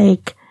 but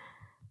like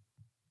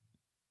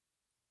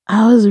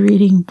I was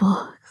reading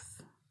books.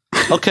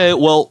 Okay,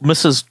 well,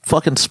 Mrs.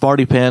 fucking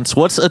Smarty Pants,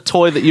 what's a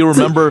toy that you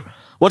remember?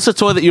 What's a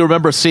toy that you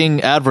remember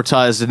seeing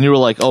advertised and you were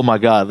like, "Oh my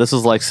God, this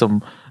is like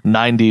some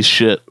 90s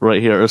shit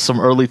right here," or some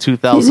early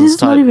 2000s This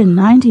is not even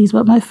 90s,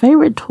 but my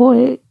favorite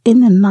toy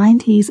in the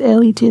 90s,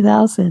 early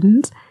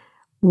 2000s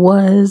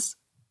was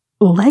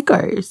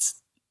Legos.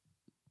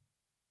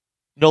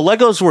 No,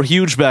 Legos were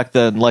huge back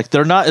then. Like,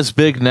 they're not as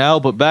big now,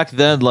 but back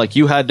then, like,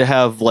 you had to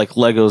have like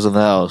Legos in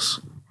the house.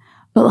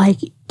 But like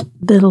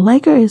the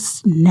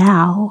Legos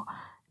now,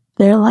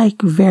 they're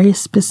like very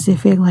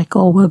specific, like,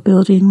 oh, we're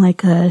building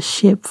like a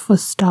ship for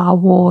Star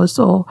Wars,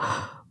 or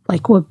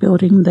like we're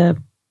building the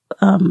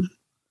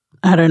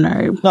I don't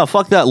know. No,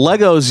 fuck that.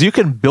 Legos, you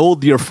can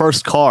build your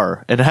first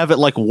car and have it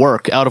like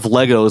work out of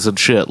Legos and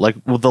shit. Like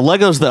with the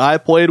Legos that I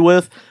played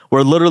with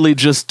were literally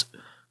just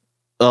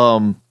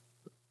cube,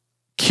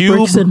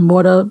 Bricks and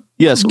mortar.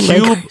 yes,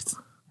 Legos.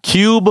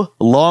 cube,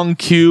 long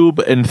cube,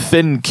 and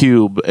thin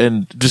cube,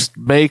 and just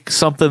make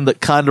something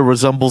that kind of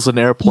resembles an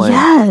airplane.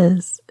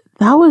 Yes,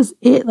 that was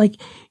it. Like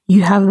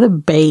you have the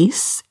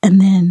base, and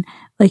then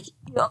like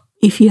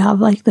if you have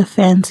like the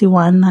fancy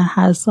one that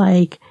has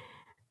like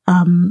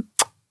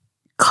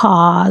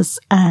cars,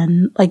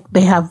 and like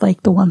they have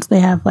like the ones they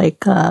have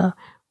like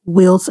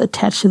wheels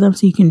attached to them,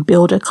 so you can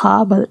build a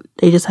car, but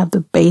they just have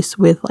the base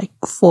with like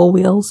 4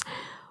 wheels,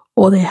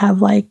 or they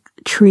have like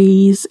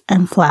trees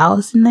and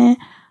flowers in there.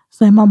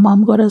 So my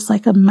mom got us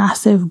like a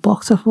massive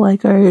box of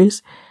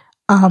Legos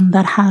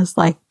that has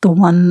like the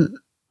one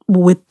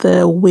with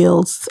the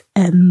wheels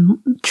and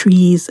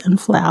trees and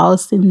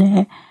flowers in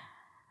there.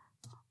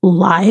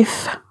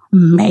 Life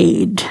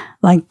made.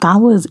 Like that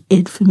was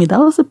it for me. That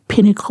was the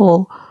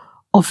pinnacle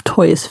of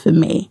toys for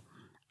me.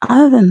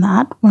 Other than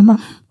that, when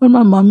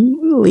my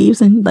mom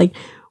leaves and like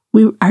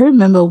I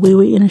remember we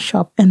were in a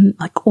shop and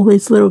like all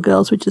these little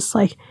girls were just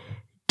like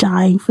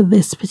dying for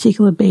this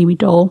particular baby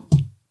doll.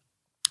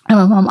 And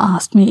my mom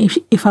asked me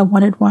if I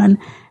wanted one,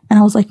 and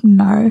I was like,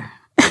 no.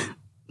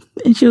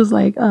 And she was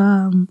like,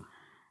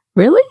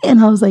 really?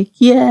 And I was like,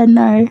 yeah,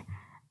 no.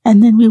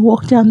 And then we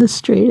walked down the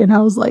street, and I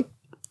was like,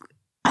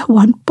 I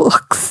want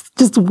books.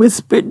 Just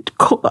whispered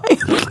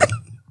quietly.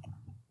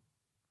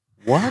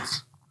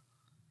 What?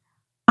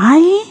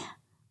 I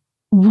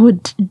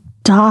would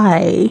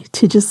die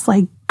to just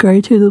like go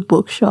to the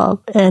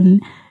bookshop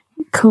and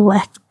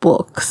collect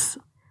books.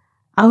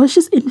 I was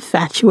just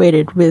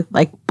infatuated with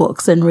like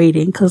books and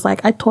reading, because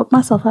like I taught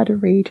myself how to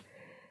read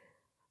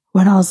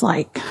when I was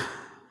like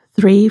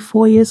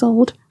 3-4 years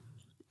old,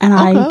 and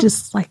I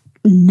just like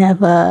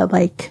never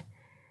like,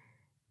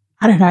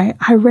 I don't know,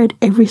 I read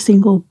every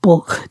single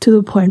book to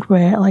the point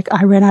where like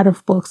I ran out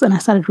of books and I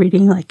started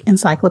reading like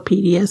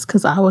encyclopedias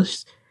because I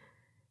was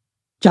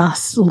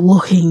just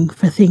looking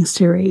for things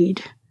to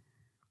read.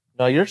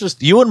 No,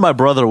 you and my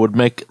brother would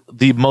make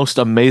the most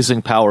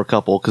amazing power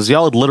couple, because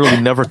y'all would literally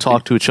never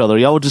talk to each other.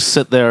 Y'all would just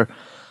sit there.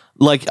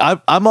 Like,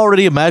 I'm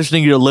already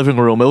imagining your living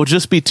room. It would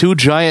just be 2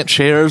 giant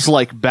chairs,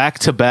 like, back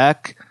to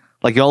back.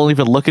 Like, y'all don't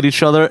even look at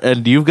each other,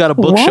 and you've got a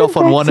bookshelf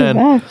on one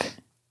end.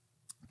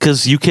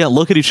 Because you can't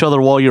look at each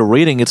other while you're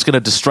reading. It's going to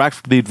distract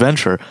from the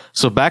adventure.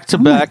 So back to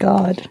back. Oh,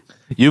 my God.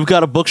 You've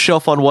got a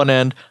bookshelf on one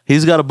end,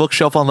 he's got a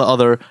bookshelf on the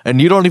other, and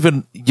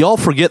y'all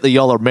forget that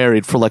y'all are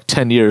married for like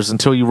 10 years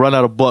until you run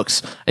out of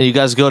books, and you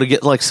guys go to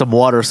get like some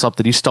water or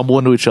something. You stumble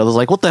into each other. It's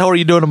like, what the hell are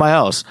you doing in my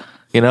house?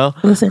 You know?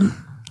 Listen,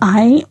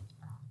 I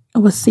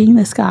was seeing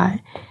this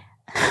guy,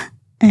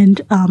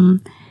 and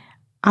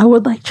I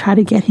would like try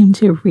to get him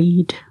to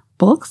read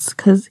books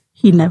because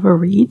he never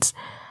reads.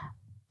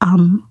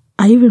 I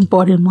even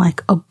bought him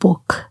like a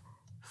book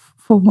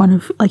for one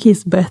of like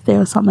his birthday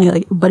or something,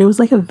 like, but it was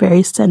like a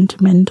very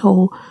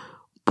sentimental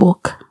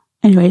book.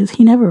 Anyways,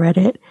 he never read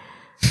it.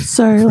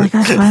 So like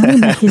I finally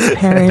met his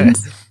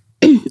parents.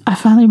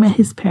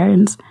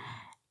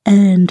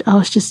 And I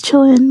was just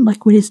chilling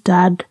like with his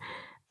dad,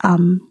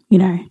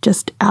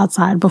 just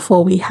outside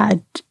before we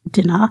had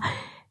dinner.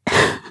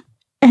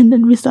 And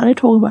then we started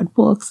talking about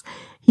books.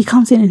 He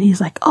comes in and he's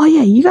like, oh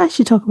yeah, you guys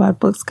should talk about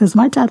books because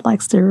my dad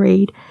likes to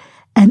read.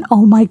 And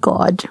oh my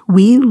God,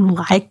 we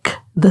like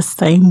the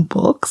same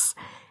books.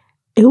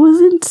 It was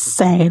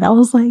insane. I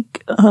was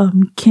like,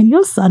 can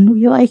your son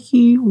be like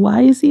you?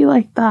 Why is he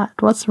like that?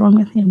 What's wrong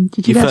with him?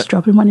 Did you guys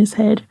drop him on his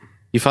head?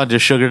 You found your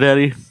sugar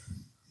daddy?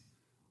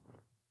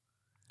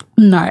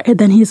 No. And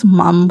then his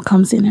mum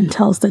comes in and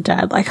tells the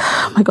dad, like,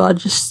 oh my God,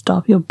 just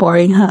stop. You're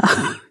boring her.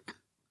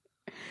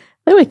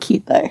 They were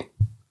cute though.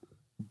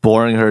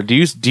 Boring her. Do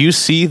you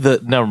see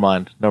the... Never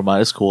mind.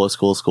 It's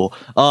cool.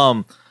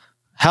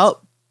 How...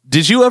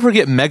 Did you ever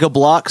get Mega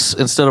Bloks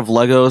instead of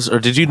Legos, or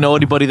did you know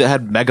anybody that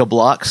had Mega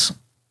Bloks?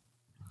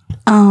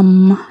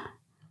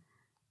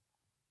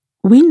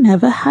 We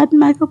never had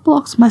Mega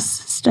Bloks. My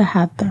sister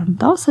had them.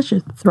 That was such a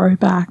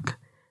throwback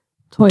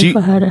toy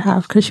for her to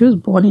have because she was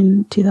born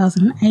in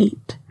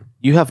 2008.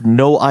 You have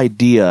no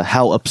idea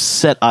how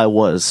upset I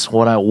was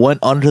when I went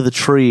under the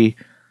tree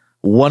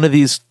one of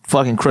these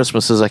fucking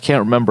Christmases, I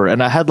can't remember,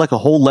 and I had like a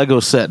whole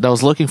Lego set, and I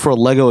was looking for a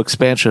Lego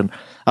expansion.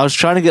 I was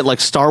trying to get like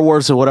Star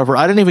Wars or whatever.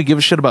 I didn't even give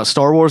a shit about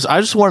Star Wars. I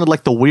just wanted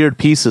like the weird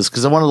pieces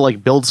because I wanted to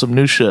like build some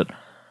new shit.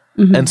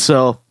 Mm-hmm. And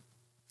so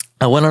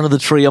I went under the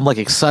tree. I'm like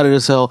excited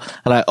as hell,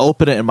 and I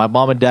open it, and my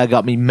mom and dad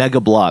got me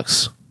Mega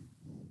Bloks.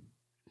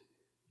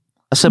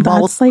 I said,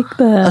 "Mom, what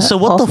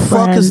the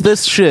fuck is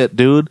this shit,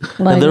 dude?"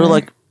 Lego. And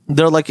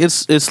they're like,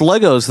 it's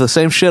Legos, the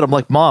same shit. I'm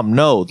like, Mom,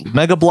 no,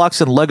 Mega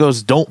Bloks and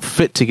Legos don't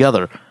fit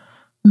together.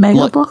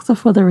 Mega Bloks are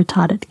for the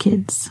retarded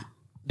kids,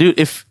 dude.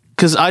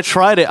 Because I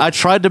tried it, I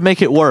tried to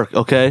make it work.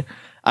 Okay,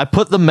 I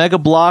put the Mega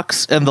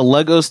Bloks and the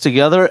Legos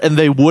together, and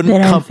they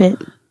wouldn't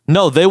fit.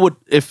 No, they would.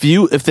 If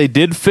they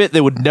did fit,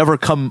 they would never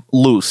come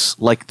loose.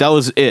 Like that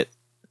was it.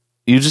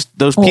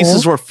 those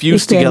pieces were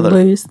fused together.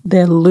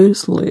 They're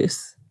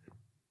loose.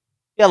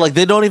 Yeah, like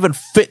they don't even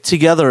fit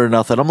together or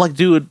nothing. I'm like,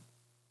 dude,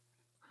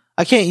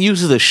 I can't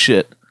use this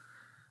shit.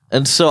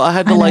 And so I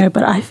had to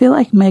but I feel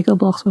like Mega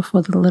Bloks were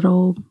for the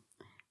little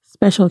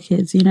special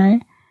kids, you know?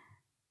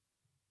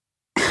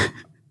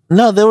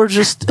 No, they were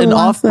just an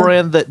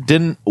off-brand that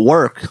didn't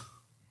work.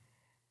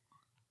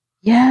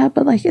 Yeah,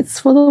 but like it's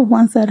for the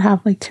ones that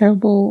have like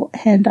terrible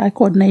hand-eye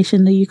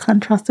coordination that you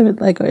can't trust them with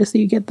Legos, so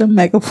you get the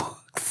Mega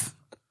Bloks.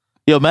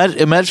 Yo,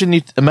 imagine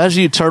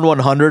you turn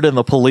 100 and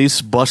the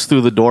police bust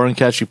through the door and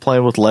catch you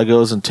playing with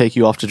Legos and take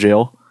you off to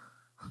jail.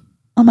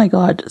 Oh my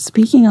god,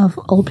 speaking of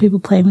old people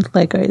playing with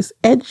Legos,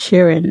 Ed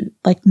Sheeran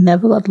like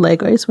never got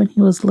Legos when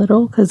he was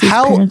little because his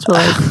parents were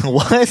like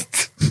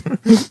what?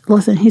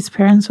 His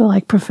parents were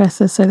like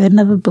professors, so they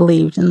never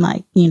believed in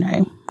like, you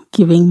know,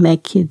 giving their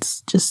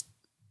kids just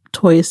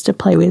toys to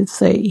play with.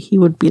 So he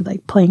would be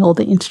like playing all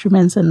the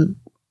instruments and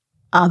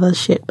other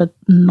shit, but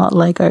not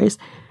Legos.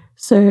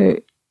 So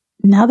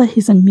now that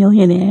he's a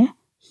millionaire,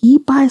 he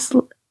buys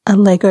a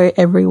Lego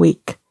every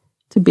week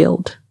to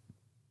build.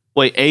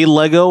 Wait, a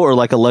Lego or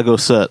like a Lego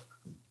set?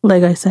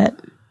 Lego set.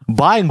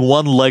 Buying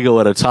one Lego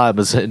at a time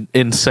is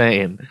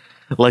insane.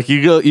 Like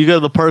you go to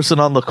the person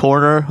on the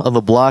corner on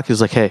the block.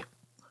 He's like, hey,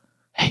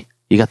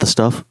 you got the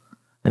stuff?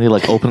 And he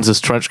like opens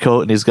his trench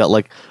coat and he's got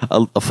like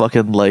a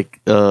fucking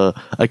like a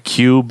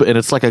cube, and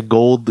it's like a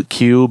gold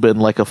cube and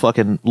like a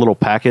fucking little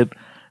packet.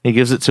 He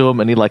gives it to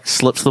him and he like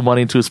slips the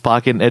money into his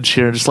pocket, and Ed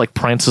Sheeran just like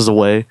prances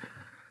away.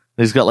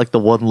 He's got like the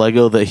one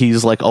Lego that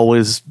he's like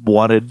always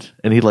wanted,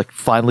 and he like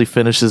finally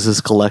finishes his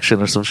collection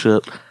or some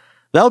shit.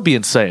 That would be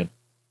insane.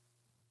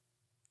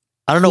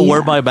 I don't know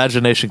where my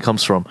imagination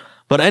comes from,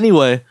 but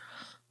anyway,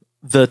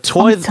 the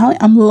toy.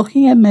 I'm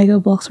looking at Mega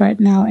Bloks right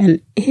now,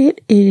 and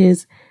it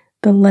is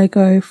the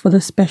Lego for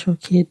the special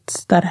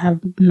kids that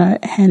have no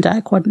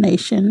hand-eye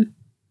coordination.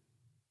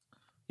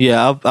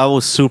 Yeah, I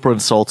was super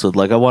insulted.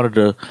 Like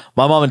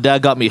my mom and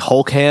dad got me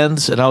Hulk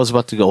hands, and I was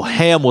about to go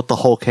ham with the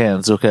Hulk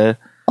hands. Okay.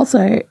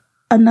 Also,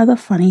 another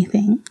funny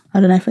thing, I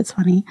don't know if it's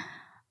funny,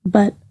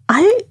 but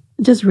I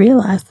just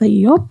realized that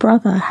your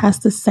brother has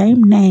the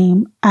same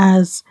name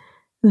as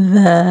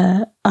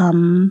the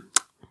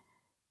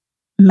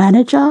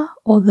manager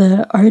or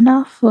the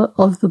owner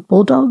of the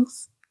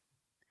Bulldogs.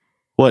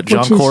 What,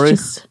 John Corey?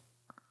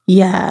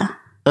 Yeah.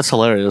 That's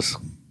hilarious.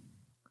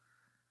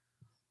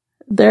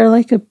 They're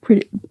like they're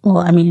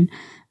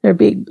a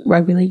big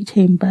rugby league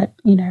team, but,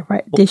 you know,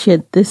 right, this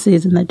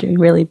season they're doing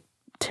really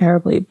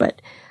terribly,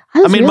 but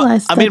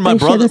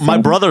my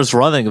brother's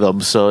running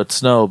them, so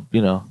it's no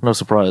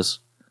surprise.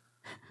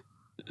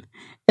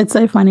 It's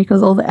so funny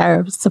because all the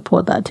Arabs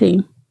support that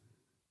team.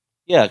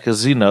 Yeah,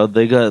 because you know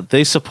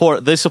they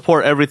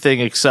support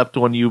everything except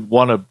when you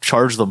want to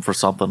charge them for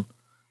something.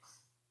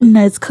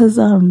 No, it's because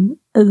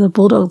the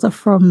Bulldogs are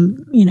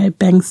from, you know,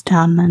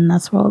 Bankstown, and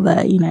that's where all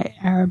the, you know,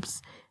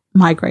 Arabs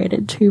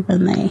migrated to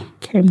when they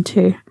came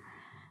to.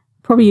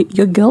 Probably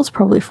your girl's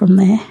probably from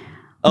there.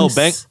 Oh,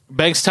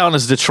 Bankstown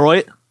is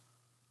Detroit.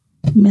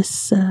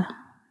 Miss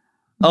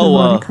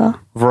Veronica.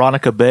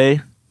 Veronica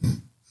Bay.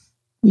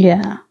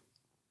 Yeah.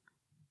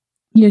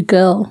 Your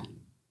girl.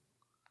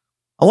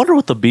 I wonder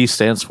what the B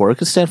stands for. It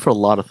could stand for a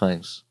lot of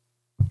things.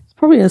 It's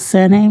probably a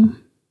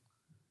surname.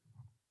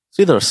 It's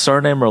either a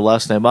surname or a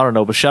last name. I don't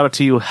know, but shout out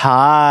to you.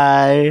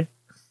 Hi.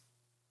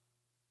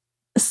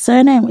 A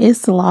surname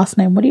is the last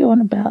name. What are you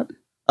on about?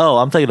 Oh,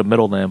 I'm thinking a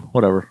middle name.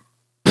 Whatever.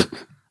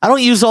 I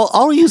don't use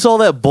all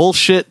that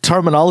bullshit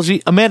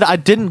terminology. Amanda, I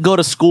didn't go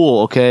to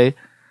school, okay?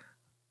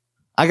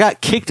 I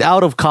got kicked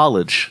out of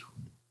college.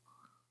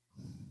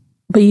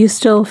 But you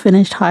still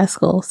finished high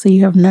school, so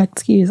you have no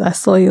excuse. I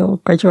saw your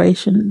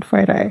graduation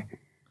photo.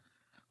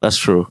 That's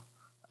true.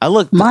 I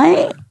look.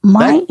 My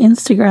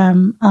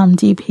Instagram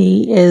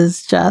DP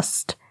is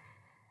just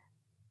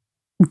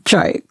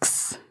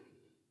jokes.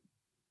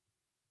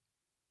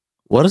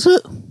 What is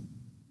it?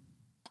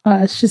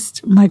 It's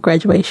just my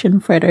graduation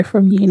photo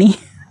from uni.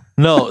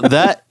 No,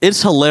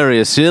 it's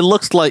hilarious. It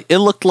looked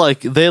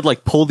like they had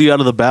like pulled you out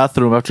of the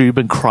bathroom after you've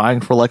been crying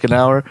for like an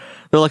hour.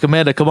 They're like,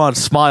 Amanda, come on,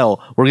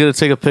 smile. We're gonna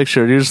take a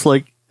picture. And you're just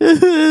like, and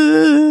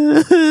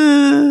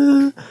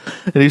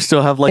you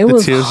still have like the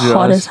tears in your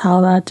eyes. It was hot as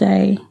hell that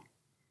day.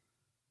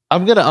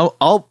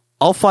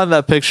 I'll find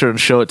that picture and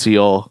show it to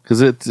y'all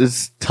because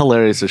it's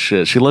hilarious as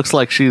shit. She looks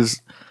like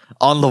she's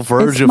on the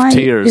verge of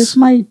tears. It's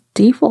my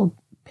default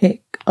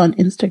pic on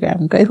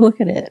Instagram. Go look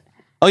at it.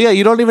 Oh yeah,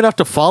 you don't even have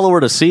to follow her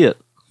to see it.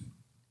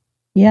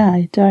 Yeah,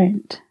 I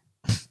don't.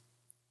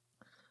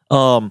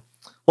 What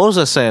was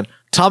I saying?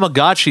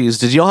 Tamagotchis.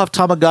 Did y'all have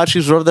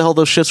Tamagotchis? Whatever the hell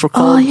those shits were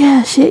called. Oh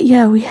yeah, shit.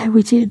 Yeah,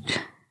 we did.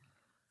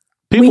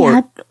 People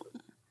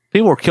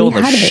were killing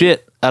the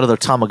shit out of their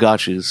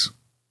Tamagotchis.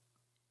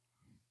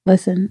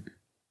 Listen,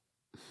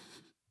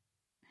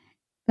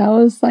 that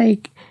was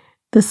like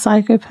the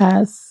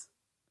psychopaths.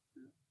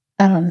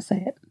 I don't want to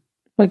say it,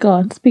 but go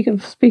on. Speak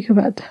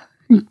about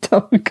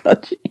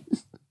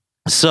Tamagotchis.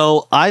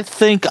 So I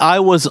think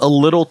I was a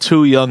little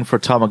too young for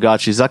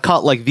Tamagotchis. I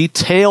caught like the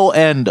tail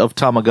end of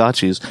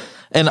Tamagotchis.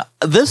 And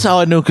this is how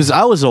I knew, because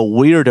I was a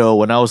weirdo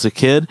when I was a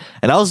kid,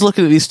 and I was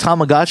looking at these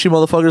Tamagotchi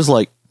motherfuckers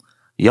like,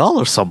 y'all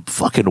are some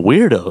fucking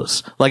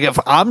weirdos. Like, if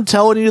I'm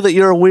telling you that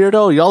you're a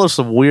weirdo, y'all are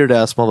some weird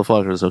ass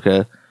motherfuckers,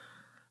 okay?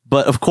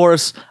 But of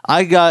course,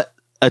 I got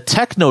a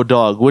techno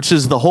dog, which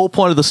is the whole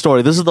point of the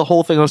story. This is the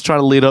whole thing I was trying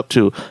to lead up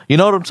to. You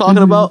know what I'm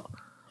talking about?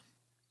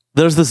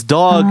 There's this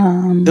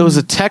dog. It was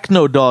a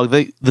techno dog.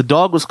 The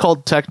dog was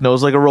called Techno. It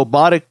was like a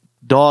robotic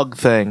dog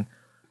thing.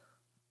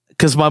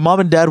 Because my mom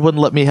and dad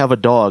wouldn't let me have a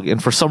dog,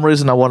 and for some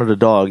reason I wanted a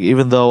dog,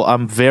 even though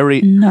I'm very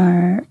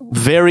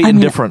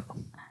indifferent.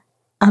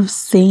 I've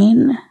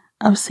seen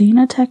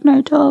a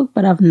techno dog,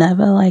 but I've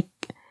never like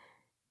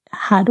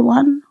had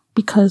one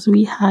because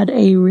we had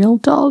a real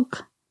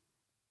dog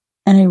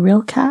and a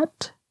real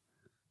cat.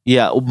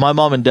 Yeah, my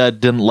mom and dad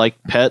didn't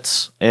like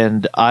pets,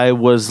 and I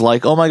was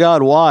like, oh my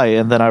god, why?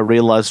 And then I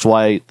realized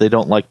why they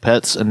don't like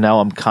pets, and now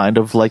I'm kind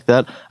of like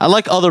that. I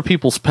like other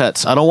people's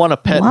pets. I don't want to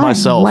pet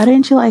myself. Why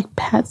don't you like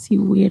pets, you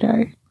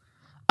weirdo?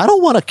 I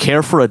don't want to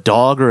care for a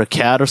dog or a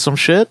cat or some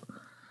shit.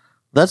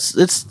 It's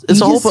you a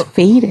whole just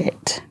feed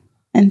it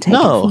and take it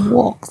for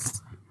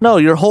walks. No,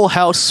 your whole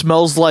house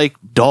smells like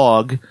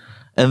dog,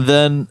 and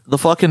then the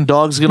fucking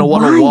dog's gonna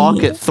want to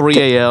walk at 3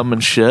 a.m.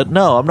 and shit.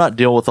 No, I'm not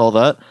dealing with all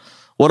that.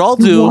 What I'll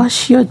do... You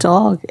wash your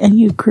dog and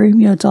you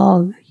groom your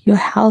dog. Your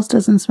house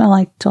doesn't smell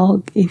like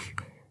dog if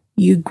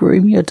you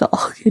groom your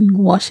dog and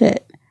wash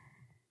it.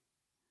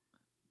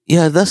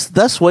 Yeah,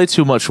 that's way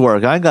too much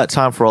work. I ain't got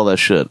time for all that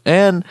shit.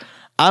 And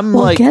I'm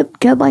like...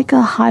 Get like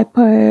a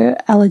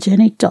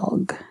hypoallergenic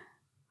dog.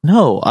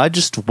 No, I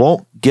just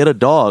won't get a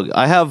dog.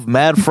 I have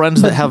mad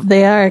friends that have...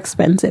 They are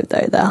expensive,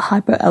 though. They're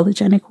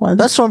hypoallergenic ones.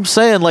 That's what I'm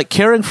saying. Like,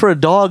 caring for a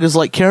dog is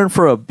like caring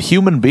for a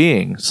human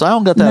being. So I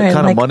don't got that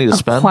kind of money to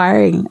spend.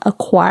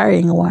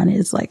 Acquiring one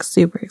is, like,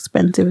 super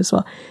expensive as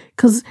well.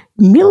 Because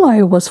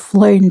Milo was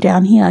flown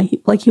down here.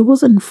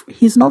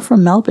 He's not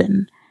from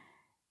Melbourne.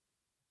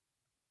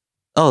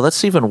 Oh,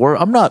 that's even worse.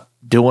 I'm not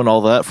doing all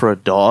that for a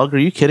dog. Are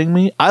you kidding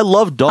me? I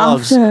love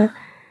dogs.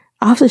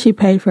 After she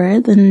paid for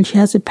it, then she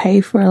has to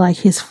pay for, like,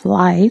 his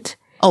flight.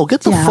 Oh,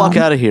 get the fuck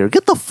out of here.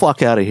 Get the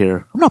fuck out of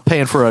here. I'm not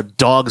paying for a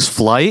dog's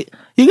flight.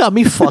 You got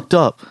me fucked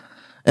up.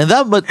 And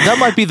that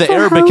might be the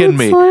Arabic in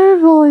me. How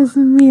horrible is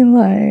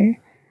Milo?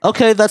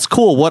 Okay, that's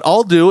cool. What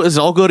I'll do is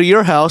I'll go to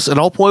your house and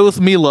I'll play with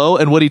Milo,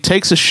 and when he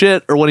takes a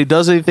shit or when he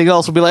does anything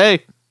else, I'll be like,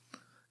 hey,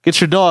 get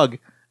your dog.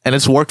 And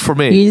it's worked for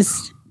me. You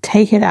just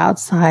take it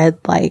outside,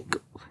 like,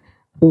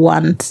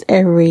 once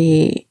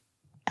every...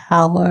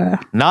 hour.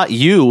 Not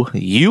you.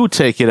 You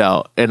take it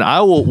out. And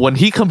I will, when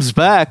he comes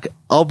back,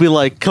 I'll be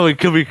like, come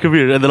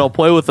here. And then I'll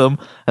play with him.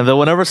 And then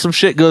whenever some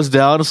shit goes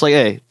down, it's like,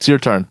 hey, it's your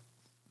turn.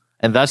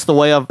 And that's the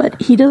way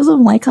But he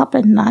doesn't wake up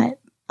at night.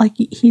 Like,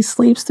 he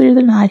sleeps through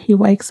the night. He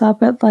wakes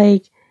up at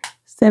like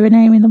 7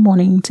 a.m. in the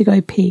morning to go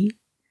pee.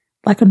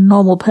 Like a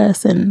normal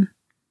person.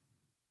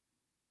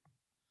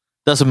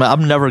 Doesn't matter.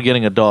 I'm never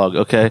getting a dog,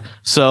 okay?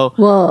 So.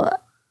 Well,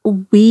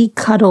 we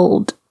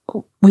cuddled.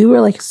 We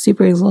were like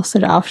super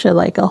exhausted after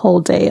like a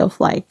whole day of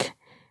like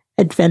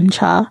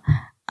adventure.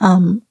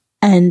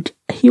 And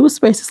he was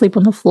supposed to sleep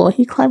on the floor.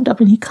 He climbed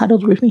up and he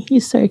cuddled with me.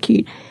 He's so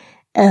cute.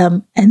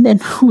 And then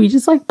we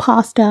just like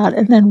passed out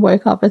and then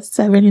woke up at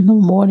 7 in the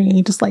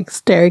morning, just like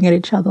staring at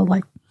each other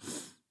like,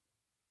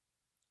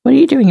 what are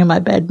you doing in my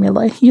bed,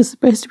 Milo? You're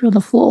supposed to be on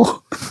the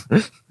floor.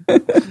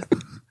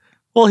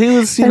 Well, he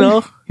was,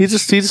 he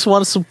just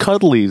wanted some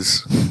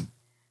cuddlies.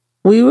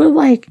 We were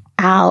like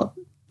out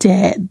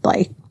dead,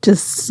 like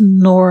just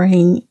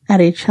snoring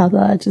at each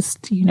other,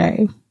 just,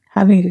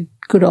 having a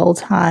good old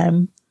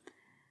time.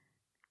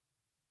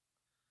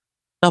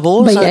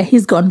 But yeah,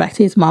 he's gone back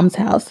to his mom's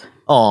house.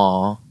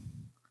 Aww.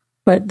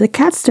 But the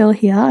cat's still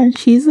here and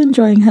she's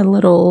enjoying her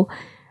little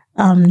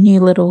new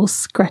little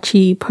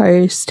scratchy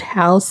post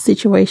house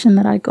situation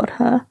that I got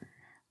her.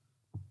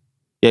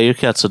 Yeah, your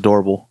cat's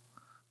adorable.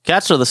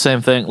 Cats are the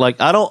same thing. Like,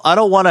 I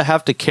don't want to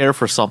have to care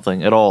for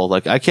something at all.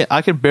 Like, I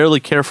can barely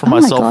care for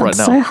myself right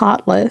now. So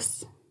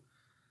heartless.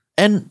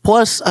 And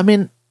plus, I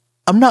mean,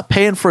 I'm not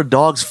paying for a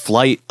dog's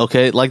flight,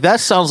 okay? Like, that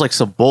sounds like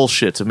some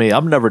bullshit to me.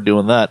 I'm never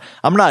doing that.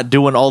 I'm not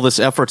doing all this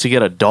effort to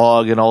get a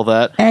dog and all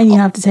that. And you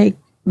have to take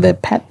the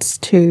pets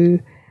to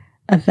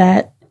a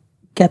vet,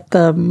 get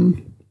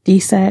them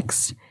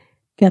desexed,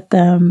 get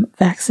them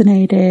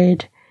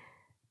vaccinated,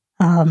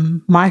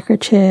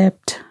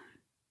 microchipped.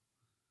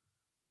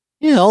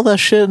 Yeah, all that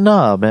shit.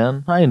 Nah,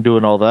 man. I ain't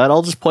doing all that.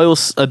 I'll just play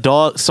with a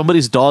dog,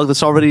 somebody's dog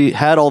that's already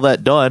had all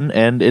that done,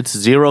 and it's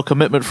zero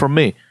commitment from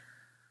me.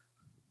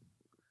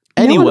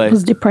 Anyway. It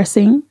was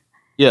depressing.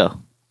 Yeah.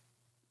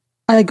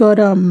 I got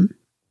an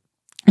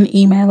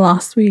email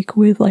last week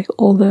with like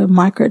all the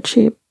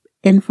microchip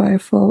info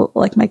for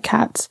like my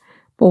cats,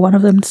 but one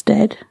of them's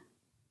dead.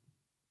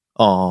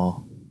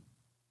 Oh.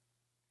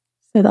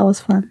 So that was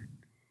fun.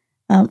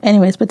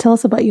 Anyways, but tell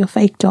us about your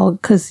fake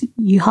dog, because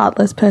you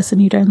heartless person,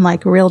 you don't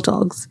like real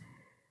dogs.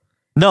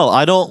 No,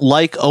 I don't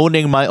like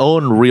owning my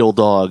own real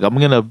dog. I'm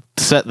going to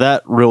set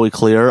that really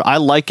clear. I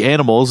like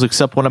animals,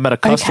 except when I'm at a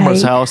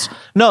customer's house.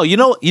 No, you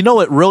know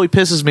what really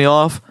pisses me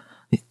off?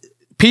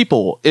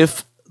 people,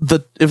 if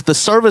the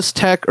service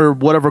tech or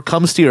whatever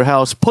comes to your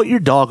house, put your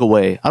dog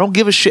away. I don't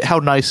give a shit how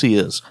nice he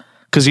is.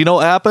 Because you know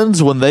what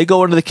happens when they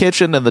go into the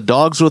kitchen and the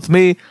dog's with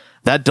me?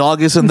 That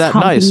dog isn't that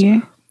nice.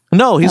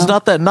 No, he's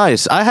not that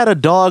nice. I had a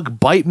dog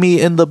bite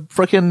me in the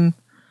freaking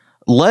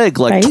leg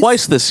like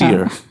twice this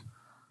year.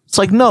 It's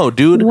like, no,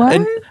 dude.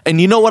 What?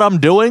 And you know what I'm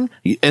doing?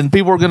 And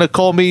people are going to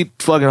call me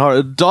fucking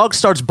hard. Dog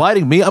starts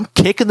biting me. I'm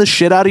kicking the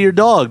shit out of your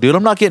dog, dude.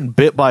 I'm not getting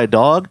bit by a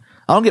dog.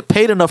 I don't get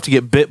paid enough to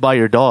get bit by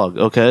your dog,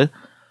 okay?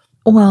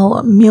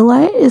 Well,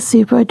 Mila is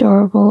super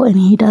adorable and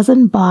he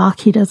doesn't bark.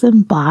 He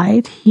doesn't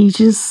bite. He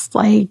just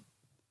like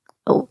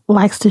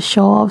likes to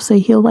show off. So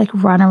he'll like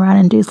run around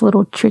and do his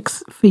little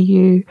tricks for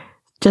you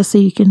just so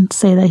you can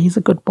say that he's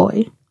a good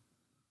boy.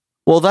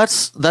 Well,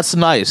 that's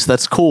nice.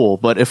 That's cool.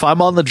 But if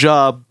I'm on the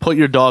job, put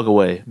your dog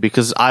away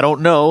because I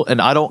don't know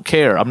and I don't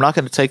care. I'm not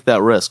going to take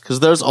that risk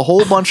because there's a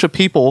whole bunch of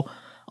people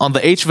on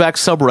the HVAC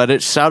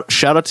subreddit.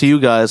 Shout out to you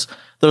guys.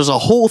 There's a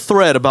whole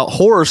thread about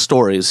horror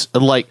stories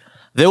and like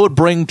they would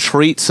bring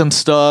treats and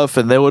stuff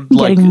and they would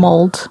like getting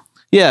mauled.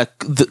 Yeah,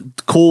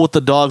 cool with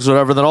the dogs or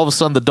whatever. Then all of a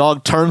sudden the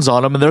dog turns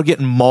on them and they're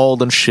getting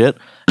mauled and shit.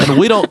 And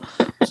we don't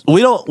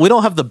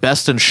have the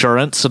best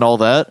insurance and all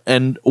that.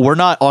 And we're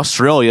not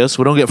Australia,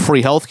 so we don't get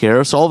free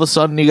healthcare. So all of a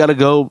sudden you got to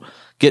go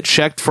get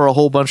checked for a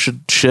whole bunch of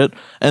shit.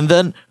 And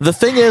then the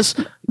thing is,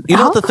 you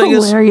know what the thing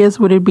is? How hilarious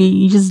would it be?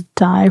 You just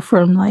die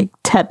from like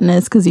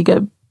tetanus because you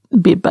got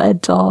bit by a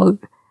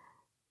dog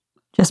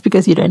just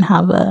because you don't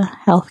have a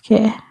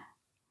healthcare.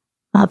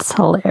 That's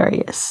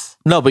hilarious.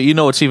 No, but you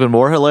know what's even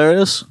more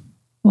hilarious?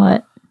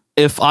 What?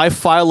 If I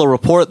file a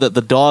report that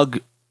the dog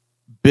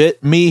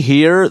bit me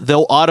here,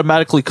 they'll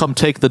automatically come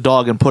take the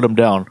dog and put him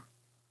down.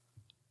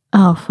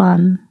 Oh,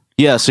 fun.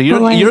 Yeah, so you're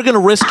going to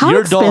risk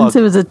your dog. How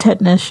expensive is a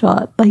tetanus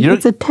shot? Like,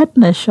 it's a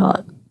tetanus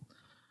shot.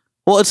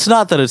 Well, it's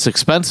not that it's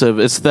expensive.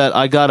 It's that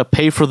I got to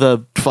pay for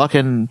the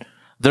fucking...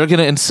 They're going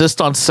to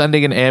insist on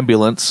sending an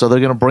ambulance, so they're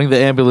going to bring the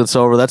ambulance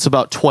over. That's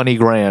about 20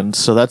 grand.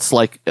 So that's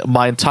like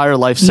my entire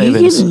life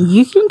savings.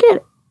 You can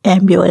get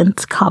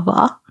ambulance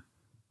cover.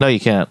 No, you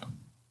can't.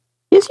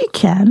 Yes, you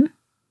can.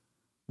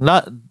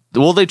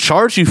 Well, they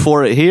charge you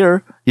for it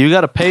here. You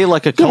got to pay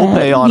like a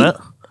copay on it.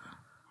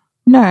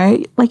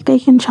 No, like they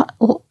can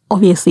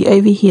obviously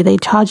over here they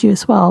charge you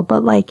as well,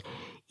 but like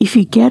if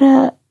you get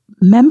a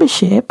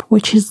membership,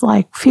 which is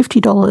like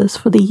 $50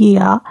 for the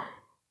year,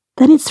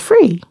 then it's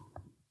free.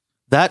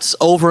 That's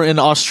over in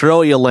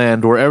Australia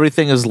land where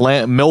everything is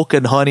milk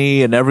and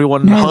honey and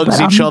everyone hugs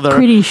each other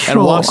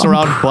and walks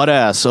around butt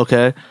ass,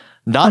 okay?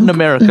 Not in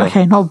America.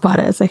 Okay, not butt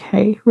ass.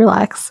 Okay,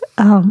 relax.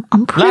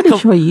 I'm pretty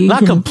sure you not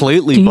can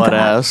completely butt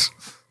ass.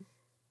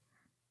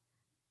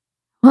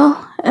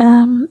 Well,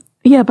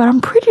 yeah, but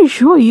I'm pretty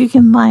sure you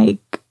can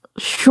like.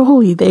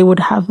 Surely they would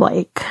have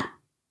like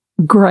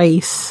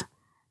grace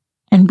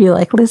and be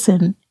like,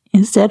 listen,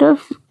 instead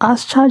of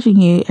us charging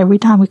you every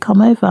time we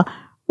come over,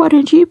 why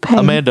don't you pay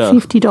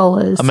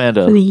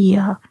 $50 for the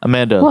year?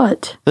 Amanda,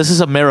 what? This is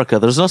America.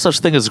 There's no such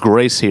thing as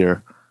grace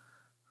here.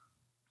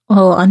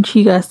 Well, aren't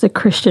you guys the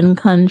Christian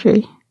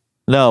country?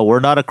 No,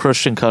 we're not a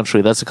Christian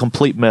country. That's a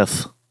complete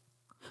myth.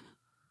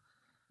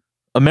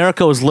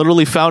 America was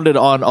literally founded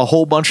on a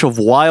whole bunch of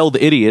wild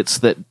idiots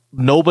that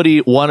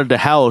nobody wanted to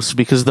house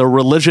because their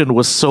religion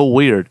was so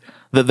weird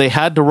that they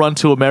had to run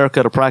to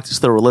America to practice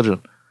their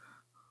religion.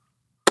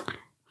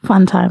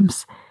 Fun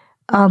times.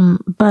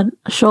 But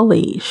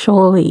surely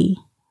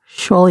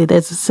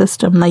there's a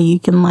system that you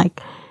can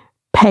like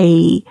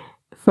pay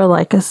for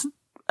like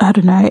I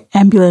don't know,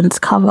 ambulance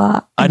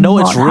cover. I know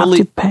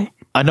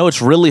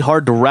it's really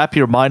hard to wrap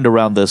your mind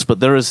around this, but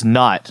there is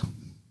not.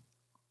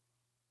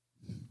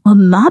 Well,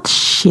 not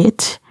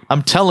shit.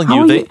 I'm telling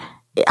you,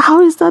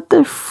 how is that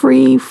the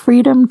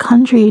freedom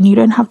country and you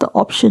don't have the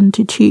option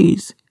to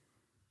choose?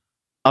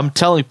 I'm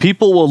telling you,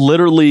 people will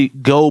literally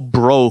go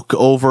broke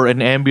over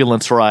an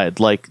ambulance ride.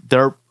 Like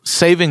their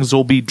savings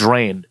will be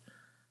drained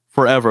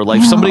forever.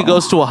 Like if somebody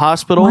goes to a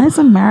hospital. Why is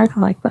America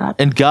like that?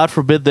 And God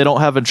forbid they don't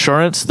have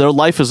insurance, their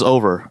life is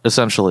over,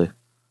 essentially.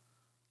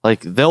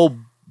 Like they'll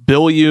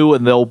bill you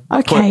and they'll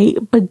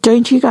but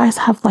don't you guys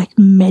have like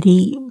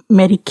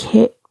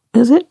Medicare?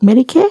 Is it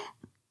Medicare?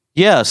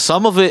 Yeah,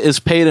 some of it is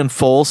paid in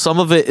full, some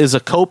of it is a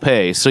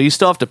copay, so you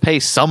still have to pay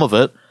some of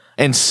it.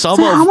 And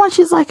how much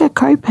is like a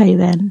copay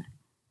then?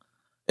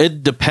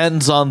 It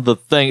depends on the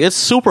thing. It's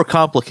super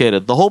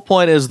complicated. The whole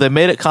point is they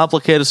made it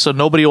complicated so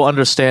nobody will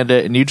understand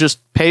it, and you just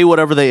pay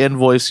whatever they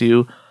invoice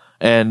you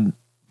and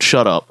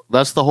shut up.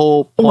 That's the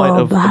whole point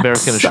of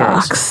American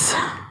insurance.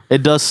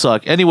 It does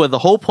suck. Anyway, the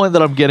whole point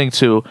that I'm getting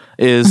to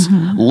is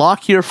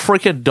lock your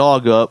freaking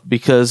dog up,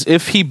 because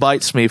if he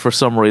bites me for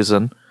some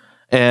reason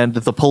and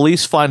the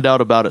police find out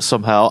about it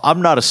somehow,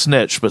 I'm not a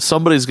snitch, but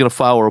somebody's going to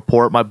file a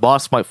report. My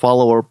boss might file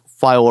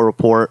a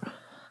report.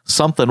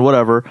 Something,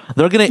 whatever.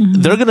 They're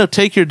gonna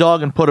take your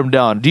dog and put him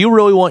down. Do you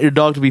really want your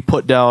dog to be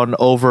put down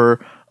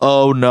over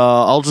oh no,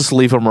 I'll just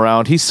leave him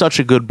around. He's such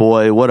a good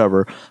boy,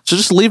 whatever. So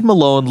just leave him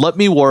alone, let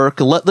me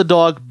work, let the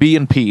dog be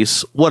in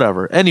peace,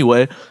 whatever.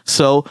 Anyway,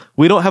 so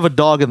we don't have a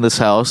dog in this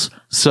house,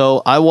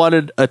 so I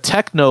wanted a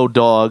techno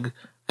dog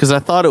because I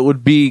thought it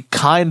would be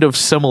kind of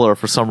similar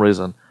for some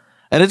reason.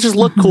 And it just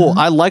looked cool.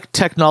 I liked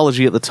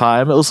technology at the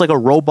time. It was like a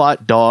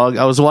robot dog.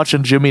 I was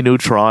watching Jimmy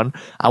Neutron.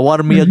 I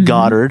wanted me a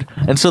Goddard.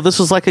 And so this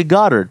was like a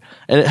Goddard.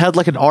 And it had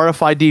like an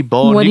RFID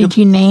bone. What did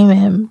you name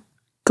him?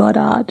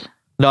 Goddard?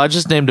 No, I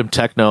just named him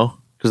Techno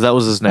because that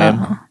was his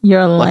name.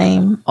 You're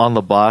lame. On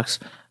the box.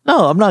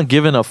 No, I'm not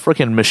giving a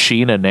freaking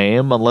machine a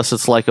name unless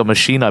it's like a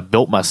machine I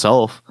built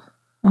myself.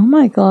 Oh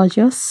my God,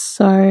 you're just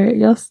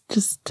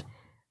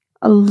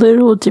a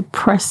little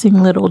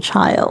depressing little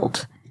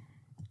child.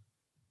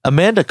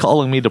 Amanda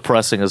calling me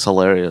depressing is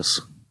hilarious.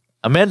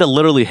 Amanda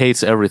literally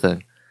hates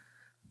everything.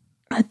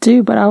 I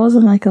do, but I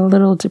wasn't like a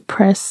little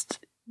depressed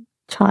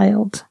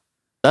child.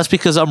 That's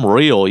because I'm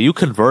real. You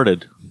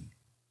converted.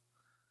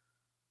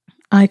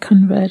 I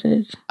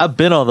converted. I've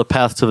been on the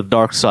path to the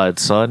dark side,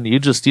 son. You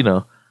just,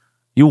 you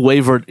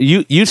wavered.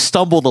 You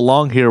stumbled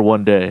along here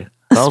one day.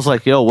 And I was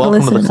like, yo,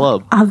 welcome to the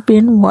club. I've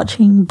been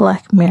watching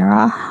Black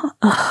Mirror.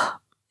 Ugh,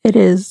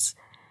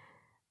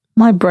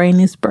 my brain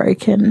is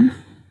broken.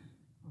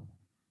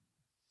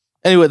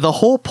 Anyway, the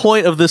whole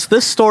point of this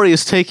story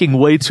is taking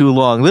way too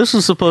long. This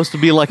was supposed to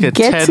be like a 10-minute...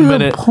 Get to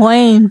the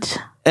point.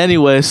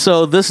 Anyway,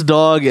 so this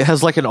dog, it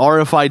has like an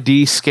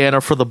RFID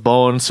scanner for the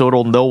bone, so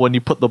it'll know when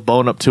you put the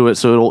bone up to it,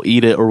 so it'll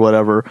eat it or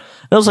whatever.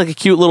 It was like a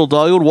cute little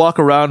dog. It would walk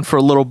around for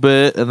a little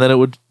bit, and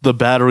then the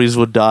batteries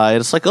would die. And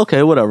it's like,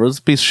 okay, whatever. It's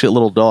a piece of shit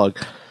little dog.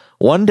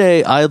 One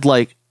day, I'd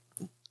like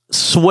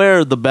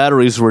swear the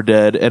batteries were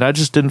dead, and I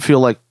just didn't feel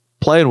like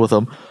playing with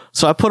them.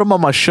 So I put them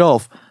on my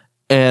shelf,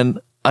 and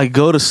I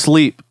go to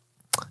sleep.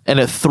 And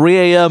at 3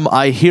 a.m.,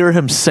 I hear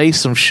him say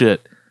some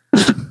shit.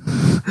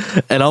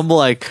 And I'm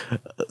like,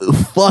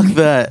 fuck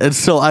that. And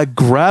so I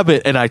grab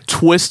it and I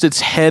twist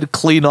its head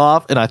clean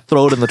off and I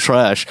throw it in the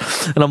trash.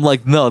 And I'm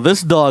like, no,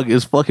 this dog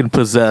is fucking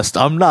possessed.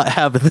 I'm not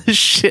having this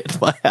shit in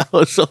my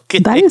house, okay?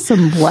 That is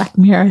some Black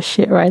Mirror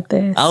shit right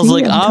there. I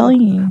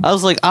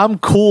was like, I'm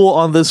cool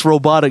on this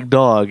robotic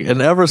dog.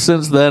 And ever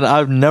since then,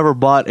 I've never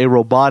bought a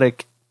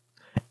robotic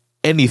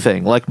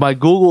anything. Like my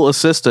Google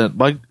Assistant,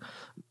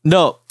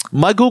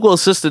 my Google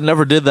Assistant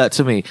never did that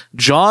to me.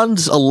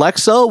 John's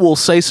Alexa will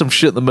say some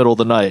shit in the middle of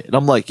the night. And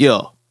I'm like,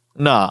 yo,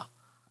 nah,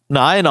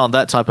 I ain't on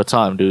that type of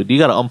time, dude. You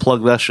gotta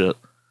unplug that shit.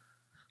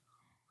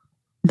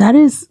 That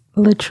is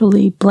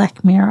literally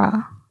Black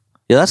Mirror.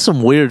 Yeah, that's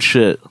some weird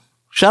shit.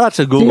 Shout out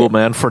to Google,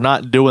 man, for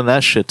not doing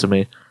that shit to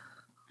me.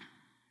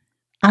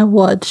 I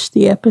watched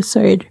the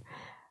episode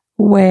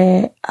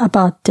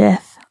about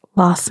death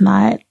last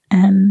night,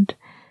 and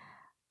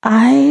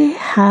I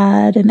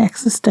had an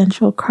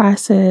existential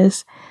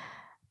crisis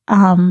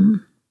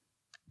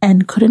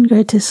and couldn't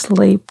go to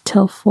sleep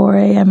till 4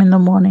 a.m. in the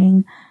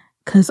morning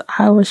because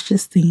I was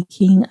just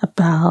thinking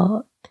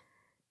about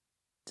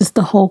just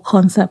the whole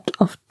concept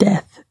of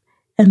death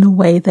and the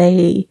way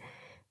they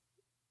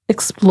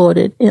explored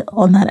it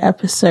on that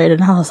episode.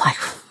 And I was like,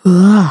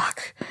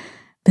 fuck,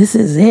 this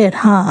is it,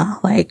 huh?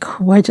 Like,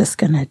 we're just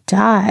gonna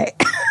die.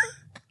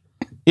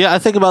 Yeah, I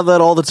think about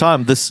that all the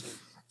time.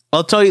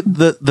 I'll tell you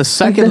the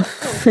second, like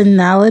the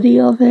finality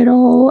of it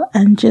all,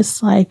 and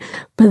just like,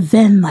 but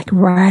then like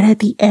right at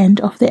the end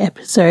of the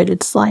episode,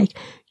 it's like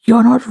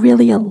you're not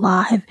really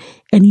alive,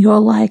 and you're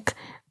like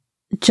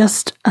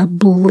just a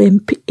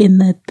blimp in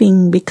the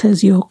thing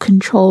because you're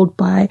controlled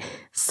by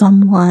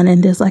someone,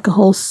 and there's like a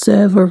whole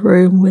server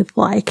room with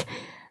like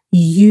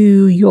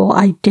your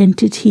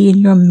identity and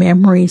your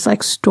memories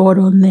like stored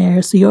on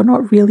there. So you're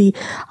not really,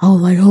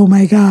 oh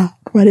my God,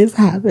 what is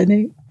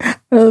happening?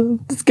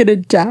 I'm just gonna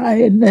die,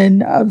 and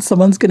then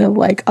someone's gonna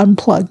like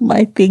unplug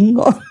my thing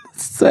on the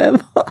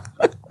server.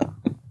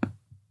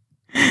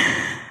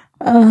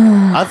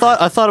 I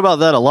thought about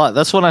that a lot.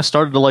 That's when I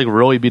started to like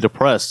really be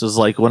depressed. Is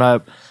like when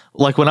I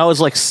was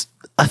like,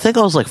 I think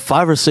I was like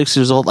 5 or 6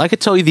 years old. I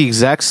could tell you the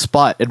exact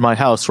spot in my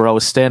house where I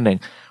was standing,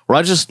 where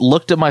I just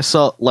looked at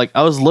myself, like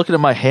I was looking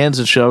at my hands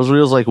and shit. I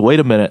was like, wait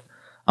a minute,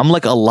 I'm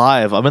like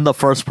alive. I'm in the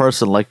first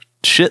person. Like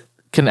shit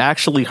can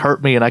actually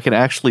hurt me, and I can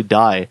actually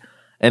die.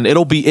 And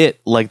it'll be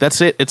it. Like, that's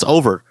it. It's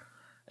over.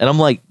 And I'm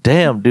like,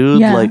 damn,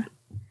 dude. Yeah.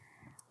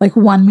 Like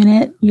 1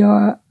 minute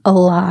you're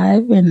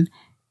alive and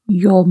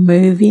you're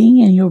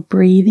moving and you're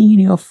breathing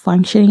and you're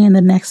functioning. And the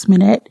next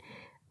minute,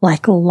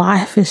 like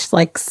life is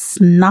like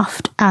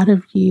snuffed out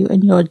of you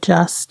and you're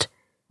just... I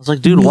was like,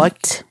 dude, why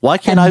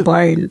can't I...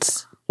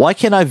 bones. Why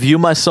can't I view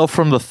myself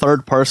from the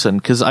third person?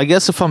 Because I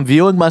guess if I'm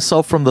viewing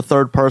myself from the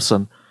third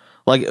person,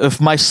 like if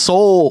my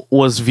soul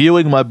was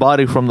viewing my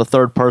body from the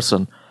third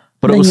person...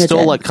 But then it was still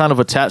dead. Like kind of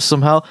attached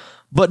somehow.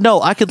 But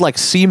no, I could like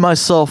see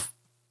myself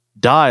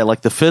die,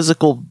 like the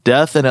physical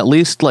death, and at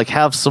least like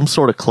have some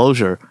sort of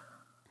closure.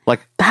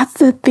 Like that's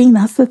the thing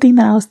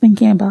that I was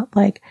thinking about.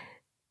 Like,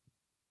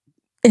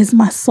 is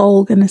my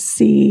soul gonna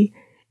see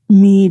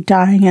me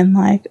dying and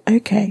like,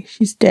 okay,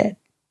 she's dead?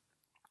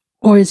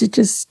 Or is it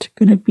just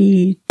going to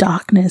be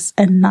darkness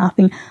and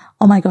nothing?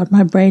 Oh my God,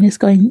 my brain is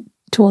going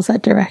towards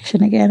that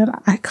direction again, and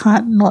I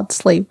can't not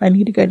sleep. I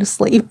need to go to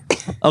sleep.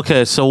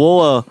 Okay,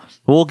 so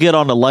we'll get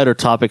on a lighter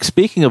topic.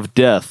 Speaking of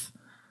death,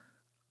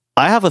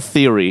 I have a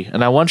theory,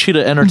 and I want you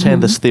to entertain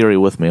this theory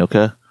with me,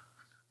 okay?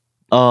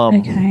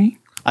 Okay.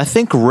 I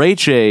think Ray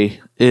J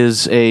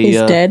is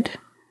dead?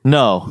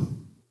 No.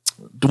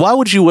 Why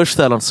would you wish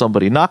that on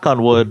somebody? Knock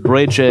on wood,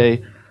 Ray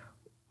J,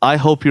 I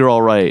hope you're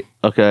all right,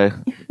 okay?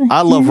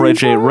 I love Ray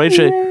J. Ray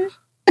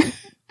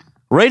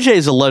J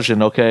is a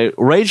legend, okay?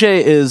 Ray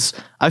J is...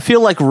 I feel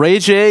like Ray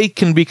J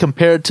can be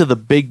compared to the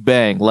Big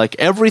Bang. Like,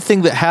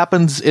 everything that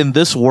happens in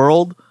this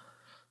world,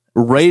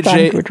 Ray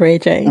J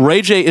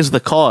is the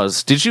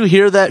cause. Did you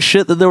hear that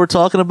shit that they were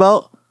talking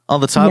about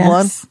on the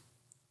timeline? Yes.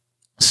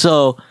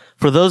 So,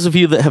 for those of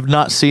you that have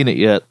not seen it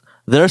yet,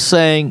 they're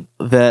saying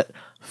that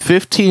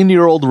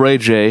 15-year-old Ray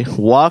J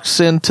walks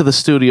into the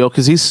studio,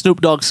 because he's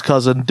Snoop Dogg's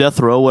cousin, Death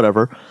Row,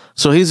 whatever.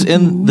 So he's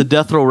in the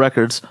Death Row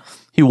Records.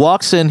 He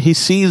walks in, he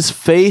sees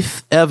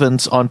Faith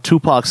Evans on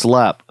Tupac's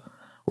lap,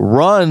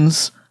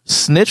 runs,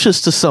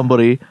 snitches to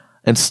somebody,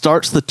 and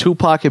starts the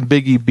Tupac and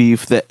Biggie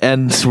beef that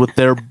ends with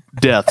their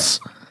deaths.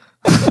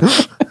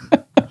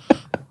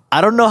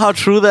 I don't know how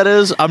true that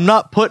is. I'm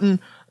not putting,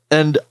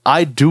 and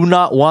I do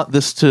not want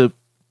this to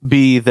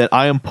be that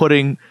I am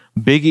putting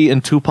Biggie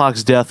and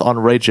Tupac's death on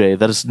Ray J.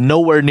 That is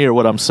nowhere near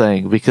what I'm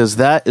saying, because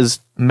that is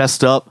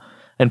messed up.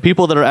 And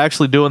people that are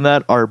actually doing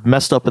that are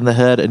messed up in the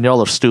head, and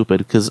y'all are stupid,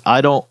 because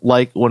I don't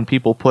like when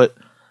people put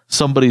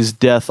somebody's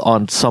death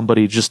on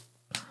somebody just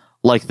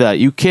like that.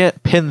 You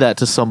can't pin that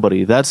to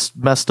somebody. That's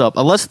messed up.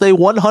 Unless they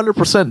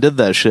 100% did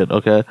that shit,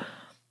 okay?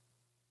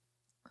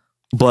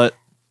 But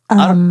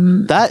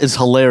that is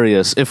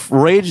hilarious. If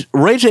Ray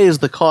J is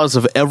the cause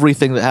of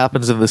everything that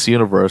happens in this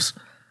universe.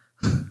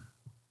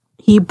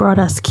 He brought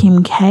us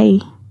Kim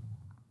K.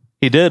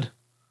 He did.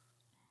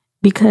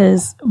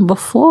 Because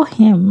before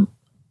him,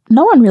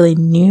 no one really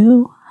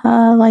knew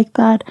her like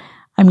that.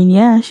 I mean,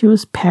 yeah, she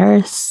was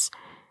Paris'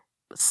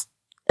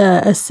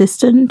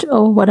 assistant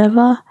or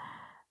whatever.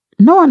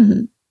 No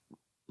one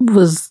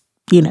was,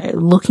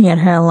 looking at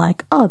her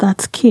like, oh,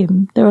 that's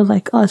Kim. They were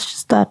like, oh, it's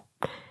just that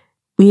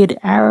weird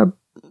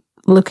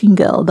Arab-looking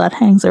girl that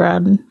hangs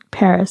around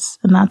Paris,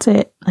 and that's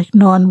it. Like,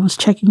 no one was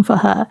checking for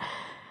her.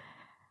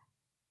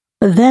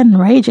 But then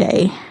Ray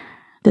J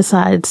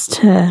decides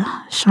to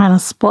shine a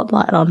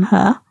spotlight on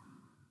her.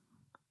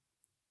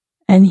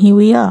 And here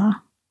we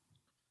are.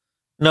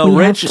 No,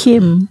 we have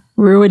Kim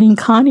ruining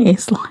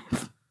Kanye's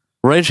life.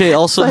 Ray J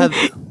also had...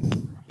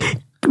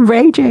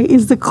 Ray J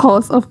is the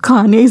cause of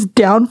Kanye's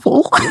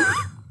downfall.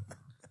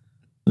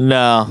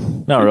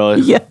 No, not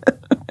really. Yeah.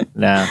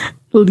 Nah.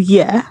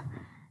 Yeah.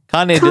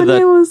 Kanye did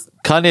that.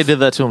 Kanye did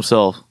that to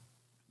himself.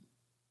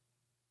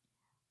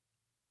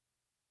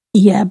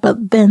 Yeah,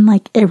 but then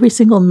every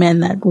single man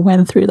that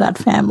went through that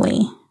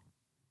family,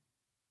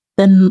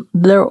 then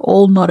they're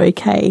all not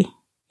okay,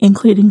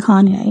 including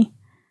Kanye.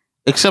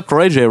 Except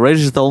Ray J. Ray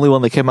J is the only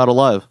one that came out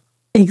alive.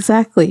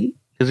 Exactly.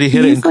 Because he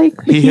hit it.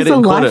 He's a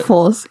life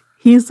force.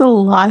 He's a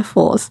life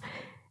force.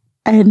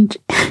 And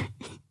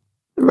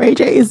Ray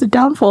J is the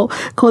downfall,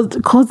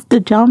 caused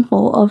the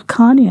downfall of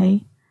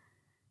Kanye.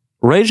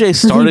 Ray J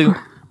starting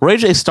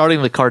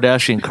the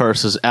Kardashian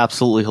curse is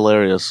absolutely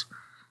hilarious.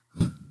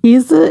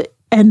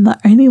 And the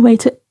only way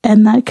to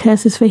end that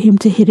curse is for him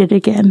to hit it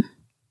again.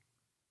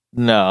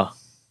 No.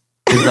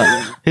 He's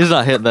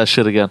not hitting that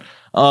shit again.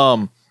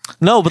 No,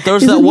 but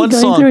there's that one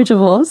going song. Through a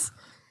divorce?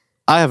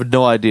 I have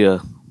no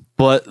idea.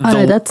 But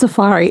no, that's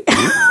Safari.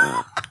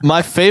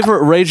 My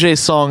favorite Ray J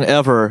song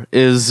ever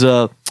is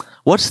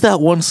what's that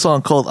one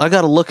song called? I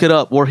gotta look it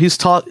up. Where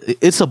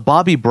it's a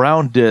Bobby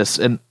Brown diss,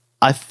 and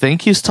I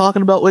think he's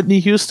talking about Whitney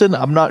Houston.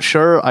 I'm not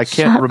sure. I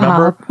can't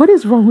remember. Up. What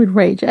is wrong with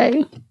Ray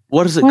J?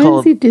 What is it called? Why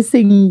is he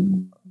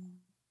dissing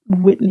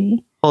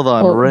Whitney? Hold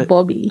on, or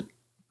Bobby.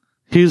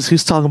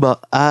 He's talking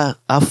about I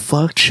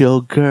fucked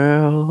your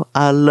girl,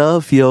 I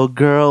love your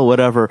girl,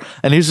 whatever,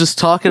 and he's just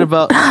talking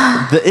about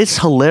it's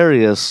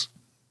hilarious.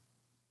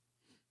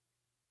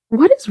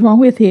 What is wrong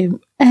with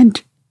him?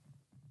 And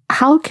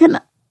how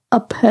can a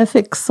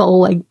perfect soul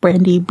like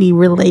Brandy be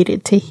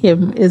related to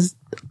him? Is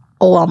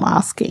all I'm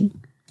asking.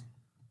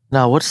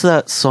 Now, what's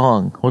that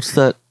song? What's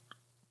that?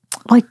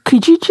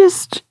 Could you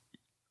just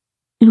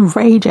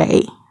Ray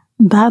J,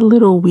 that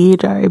little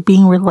weirdo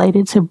being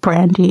related to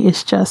Brandy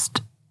is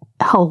just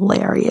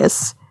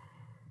hilarious.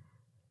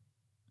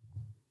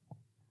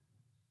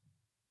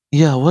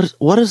 Yeah,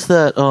 what is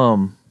that?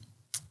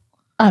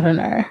 I don't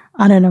know.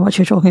 I don't know what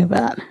you're talking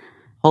about.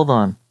 Hold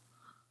on.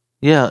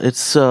 Yeah,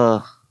 it's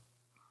no,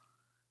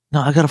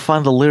 I gotta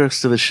find the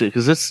lyrics to this shit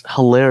because it's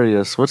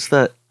hilarious. What's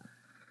that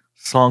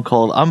song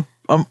called?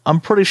 I'm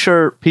pretty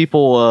sure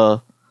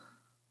people.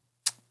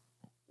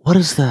 What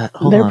is that?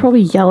 They're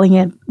probably yelling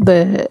at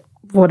the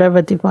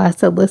whatever device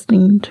they're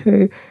listening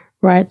to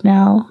right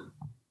now.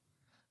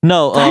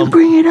 No, don't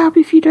bring it up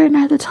if you don't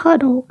know the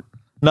title.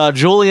 No,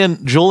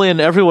 Julian,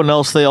 everyone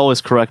else, they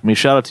always correct me.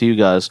 Shout out to you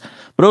guys.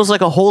 But it was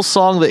a whole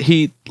song that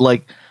he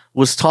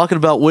was talking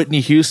about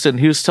Whitney Houston.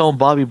 He was telling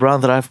Bobby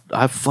Brown that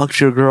I fucked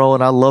your girl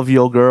and I love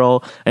your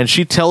girl, and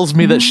she tells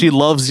me that she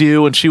loves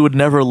you and she would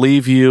never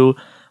leave you.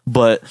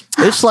 But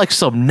it's like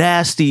some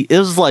nasty, it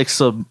was like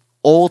some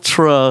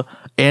ultra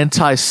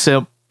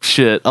anti-simp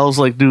shit. I was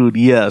like, dude,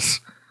 yes.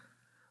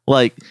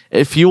 Like,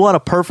 if you want a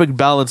perfect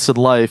balance in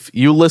life,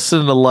 you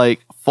listen to like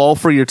Fall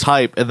for Your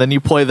Type, and then you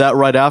play that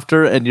right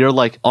after, and you're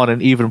like on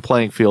an even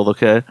playing field,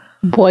 okay?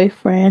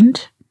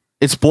 Boyfriend.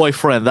 It's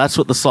Boyfriend. That's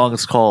what the song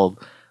is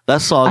called.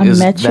 That song I is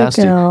met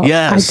nasty. your girl.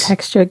 Yes. I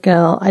text your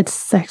girl. I'd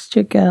sext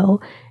your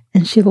girl,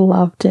 and she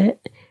loved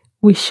it.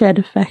 We shared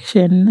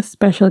affection, a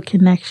special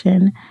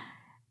connection,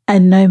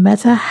 and no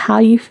matter how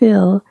you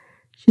feel,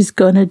 she's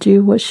gonna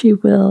do what she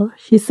will.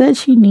 She said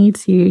she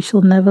needs you.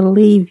 She'll never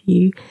leave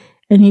you,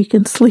 and you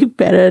can sleep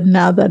better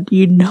now that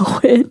you know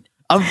it.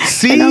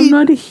 And I'm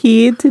not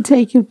here to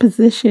take your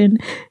position.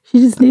 She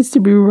just needs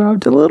to be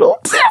rubbed a little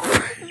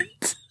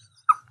different.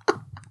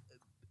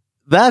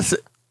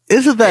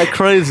 Isn't that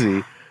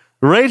crazy?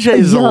 Ray J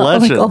is a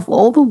legend. Like, of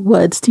all the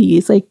words to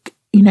use, like,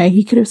 you know,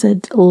 he could have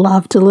said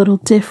loved a little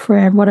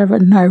different, whatever.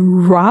 No,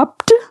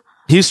 rubbed.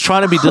 He's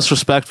trying to be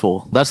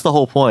disrespectful. That's the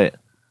whole point.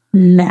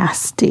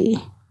 Nasty.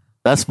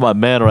 That's my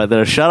man right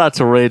there. Shout out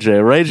to Ray J.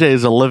 Ray J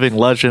is a living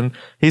legend.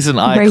 He's an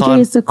icon. Ray J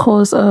is the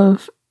cause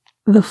of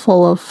the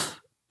fall of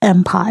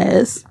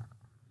empires.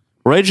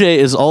 Ray J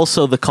is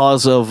also the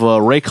cause of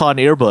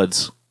Raycon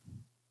earbuds.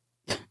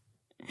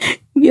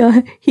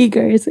 Yeah, he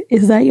goes,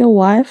 is that your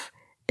wife?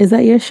 Is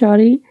that your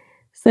shawty?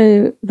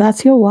 So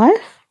that's your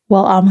wife?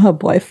 Well, I'm her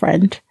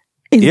boyfriend.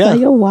 Is that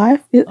your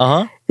wife? Is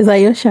that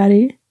your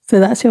shawty? So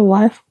that's your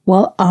wife?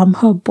 Well, I'm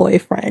her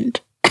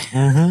boyfriend.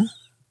 Mm-hmm.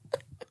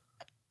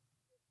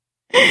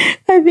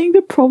 I think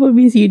the problem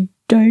is you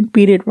don't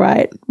beat it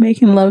right.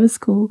 Making love is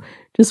cool.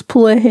 Just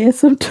pull her hair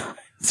sometimes.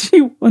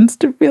 She wants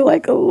to feel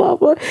like a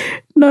lover,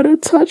 not a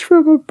touch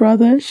from a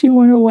brother. She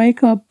want to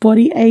wake up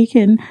body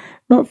aching,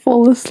 not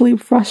fall asleep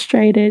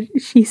frustrated.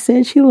 She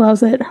said she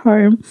loves it at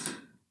home.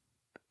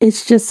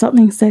 It's just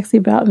something sexy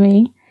about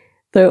me.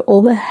 Though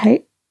all the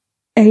haters,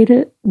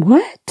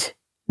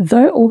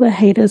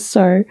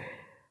 so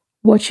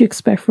what you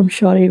expect from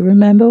Shorty.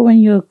 Remember when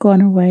you're gone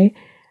away,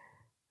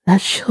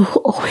 that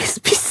she'll always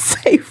be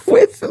safe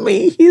with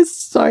me. He's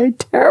so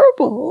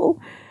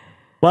terrible.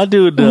 My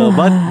dude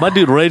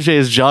Ray J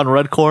is John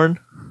Redcorn.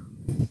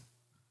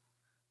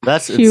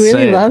 That's she insane.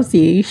 really loves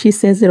you. She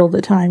says it all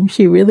the time.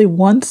 She really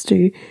wants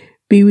to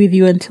be with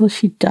you until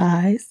she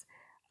dies.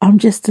 I'm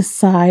just a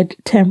side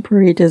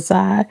temporary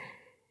desire.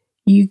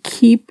 You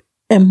keep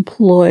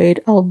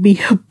employed. I'll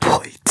be a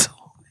boy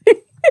toy.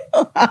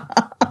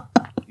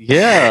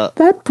 Yeah.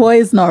 That boy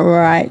is not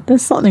right.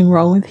 There's something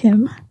wrong with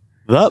him.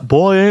 That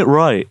boy ain't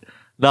right.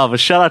 No, but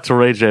shout out to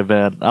Ray J,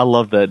 man. I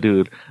love that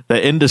dude.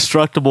 The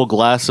indestructible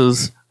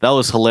glasses. That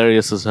was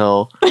hilarious as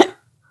hell.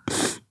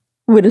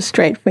 With a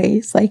straight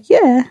face. Like,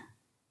 yeah.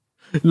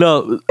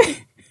 No.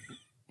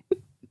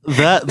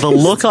 The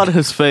look on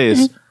his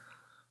face.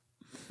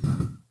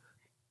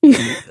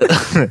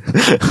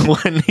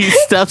 when he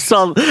steps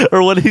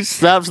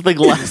the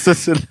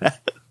glasses in that.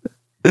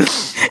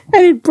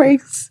 And it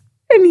breaks.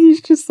 And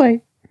he's just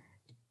like,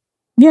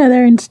 yeah,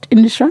 they're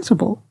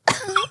indestructible.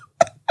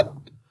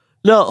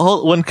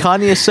 No, when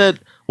Kanye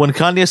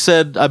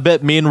said, I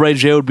bet me and Ray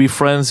J would be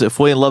friends if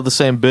we didn't love the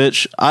same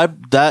bitch,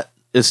 that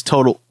is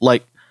total,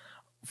 like,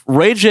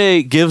 Ray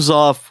J gives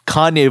off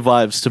Kanye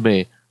vibes to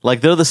me.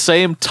 Like, they're the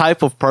same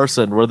type of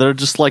person where they're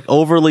just, like,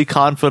 overly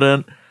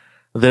confident.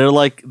 They're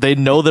like, they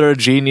know they're a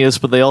genius,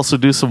 but they also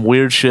do some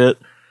weird shit.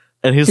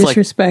 And he's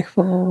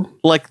disrespectful.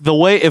 Like the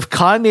way, if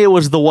Kanye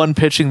was the one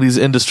pitching these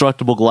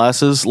indestructible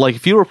glasses, like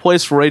if you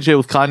replaced Ray J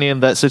with Kanye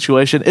in that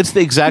situation, it's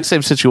the exact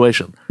same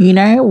situation. You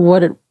know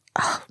what?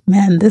 Oh,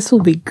 man, this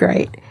will be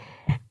great.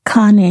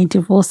 Kanye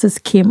divorces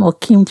Kim, or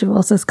Kim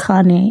divorces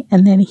Kanye,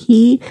 and then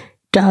he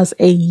does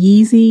a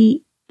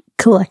Yeezy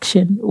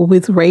collection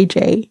with Ray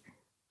J,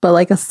 but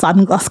like a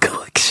sunglass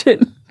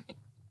collection.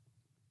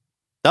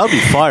 That would be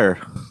fire.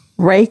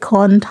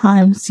 Raycon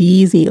times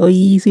Yeezy, or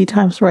Yeezy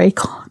times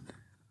Raycon.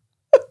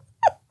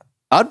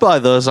 I'd buy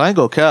those. I ain't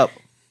go cap.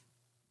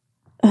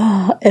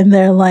 And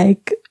they're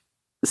like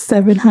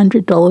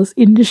 $700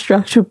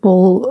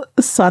 indestructible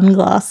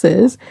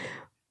sunglasses,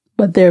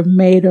 but they're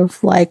made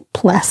of like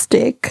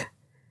plastic.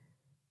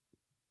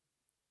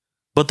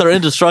 But they're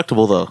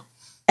indestructible though.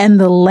 And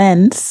the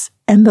lens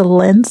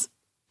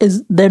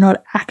is, they're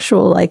not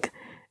actual like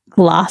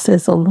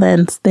glasses or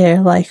lens,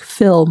 they're like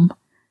film.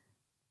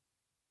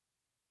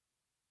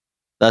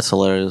 That's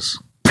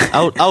hilarious.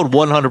 I would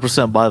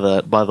 100% buy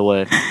that, by the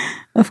way.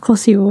 Of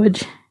course you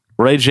would.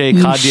 Ray J,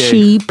 You Kanye,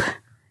 sheep.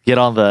 get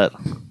on that.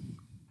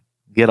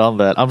 Get on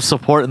that. I'm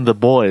supporting the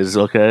boys,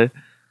 okay?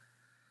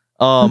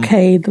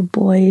 Okay, the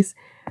boys.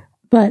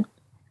 But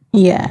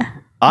yeah.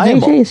 Ray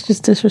J is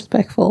just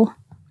disrespectful.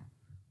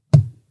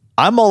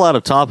 I'm all out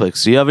of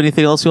topics. Do you have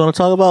anything else you want to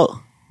talk about?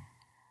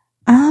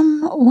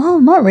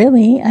 Well, not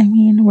really. I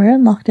mean, we're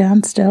in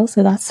lockdown still,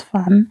 so that's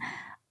fun.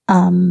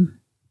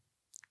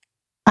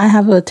 I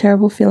have a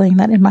terrible feeling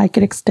that it might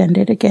get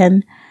extended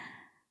again.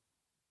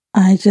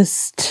 I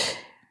just,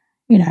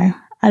 I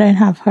don't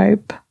have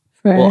hope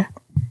for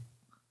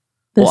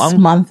this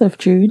month of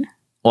June.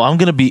 Well, I'm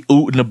going to be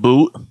ootin' a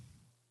boot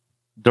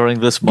during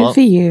this month.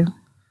 Good for you.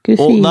 Good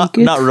for you. Not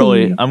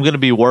really. I'm going to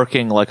be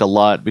working like a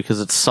lot because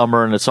it's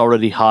summer and it's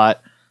already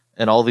hot,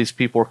 and all these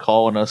people are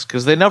calling us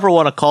because they never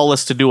want to call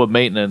us to do a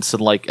maintenance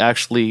and like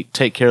actually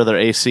take care of their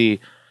AC.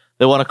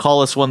 They want to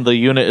call us when the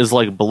unit is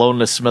like blown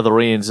to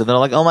smithereens, and they're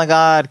like, "Oh my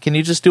god, can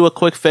you just do a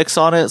quick fix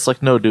on it?" It's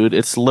like, no, dude,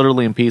 it's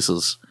literally in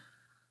pieces.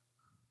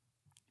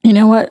 You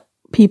know what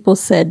people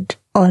said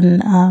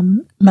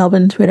on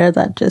Melbourne Twitter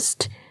that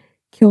just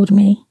killed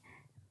me?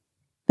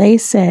 They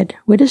said,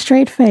 with a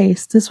straight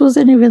face, this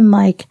wasn't even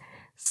like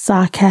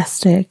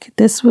sarcastic.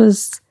 This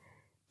was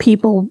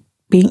people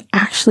being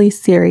actually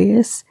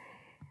serious.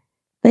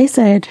 They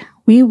said,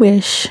 we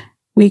wish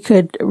we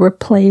could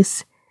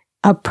replace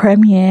a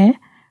premier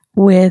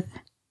with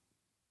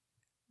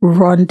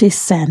Ron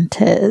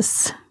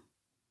DeSantis.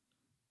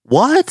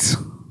 What?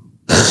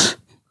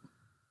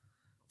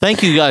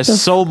 Thank you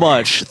guys so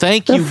much.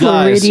 Thank you guys.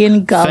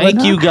 Floridian governor,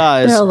 thank you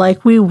guys. They're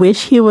like, we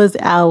wish he was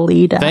our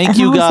leader. Thank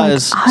you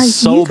guys like,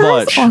 so you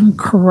guys much. On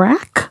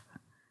crack?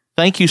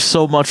 Thank you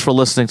so much for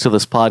listening to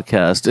this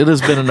podcast. It has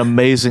been an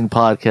amazing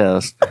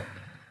podcast.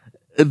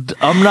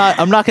 I'm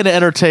not going to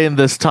entertain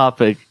this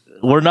topic.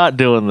 We're not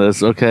doing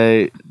this,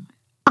 okay?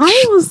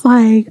 I was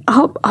like,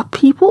 are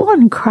people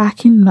on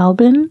crack in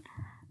Melbourne?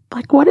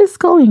 Like, what is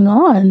going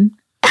on?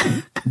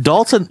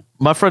 Dalton,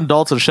 my friend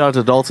Dalton, shout out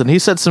to Dalton. He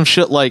said some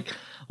shit like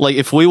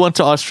if we went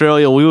to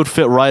Australia, we would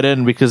fit right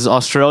in because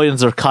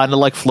Australians are kind of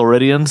like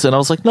Floridians. And I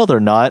was like, no, they're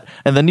not.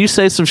 And then you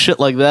say some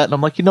shit like that. And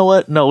I'm like, you know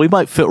what? No, we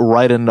might fit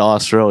right into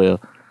Australia.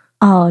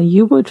 Oh,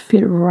 you would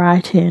fit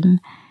right in.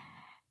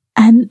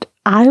 And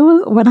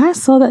when I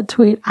saw that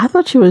tweet, I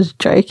thought she was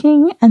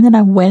joking. And then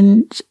I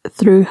went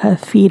through her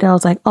feed. I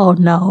was like, oh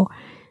no,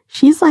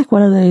 she's like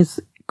one of those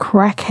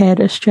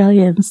crackhead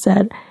Australians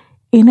that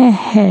in her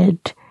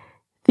head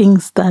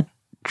thinks that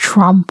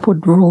Trump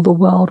would rule the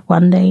world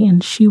one day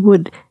and she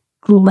would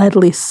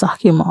gladly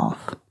suck him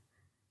off.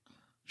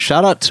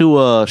 Shout out to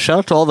all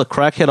the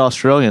crackhead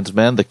Australians,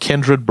 man, the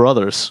kindred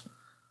brothers.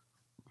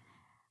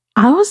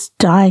 I was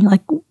dying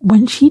like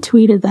when she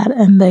tweeted that,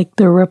 and like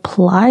the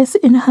replies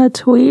in her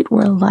tweet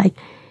were like,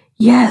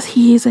 yes,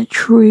 he is a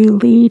true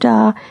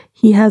leader,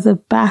 he has a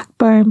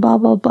backbone, blah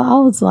blah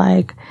blah. I was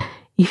like,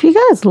 if you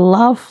guys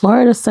love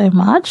Florida so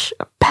much,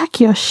 pack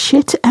your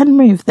shit and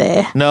move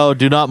there. No,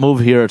 do not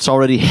move here. It's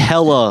already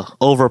hella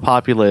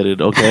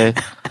overpopulated, okay?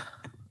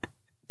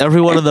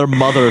 Everyone and their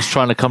mother is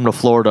trying to come to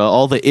Florida.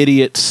 All the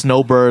idiot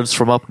snowbirds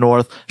from up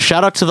north.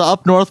 Shout out to the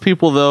up north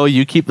people, though.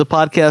 You keep the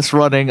podcast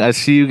running. I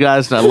see you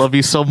guys, and I love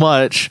you so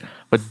much.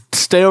 But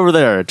stay over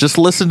there. Just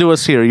listen to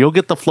us here. You'll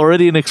get the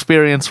Floridian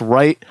experience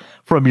right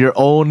from your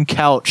own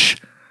couch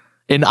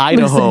in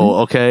Idaho,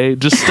 okay?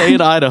 Just stay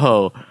in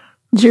Idaho.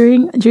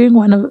 During the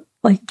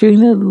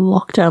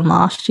lockdown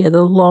last year,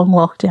 the long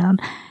lockdown,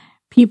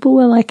 people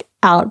were like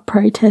out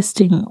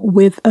protesting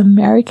with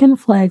American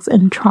flags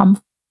and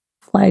Trump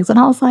flags, and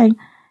I was like,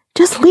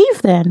 just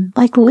leave then.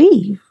 Like,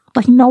 leave.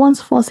 Like, no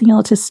one's forcing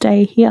you to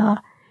stay here.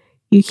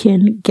 You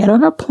can get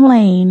on a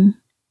plane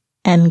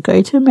and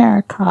go to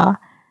America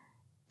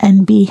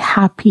and be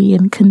happy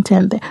and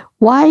content there.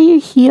 Why are you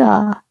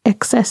here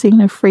accessing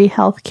the free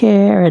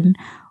healthcare and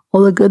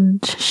all the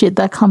good shit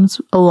that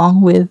comes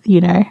along with,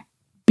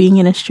 being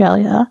in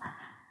Australia,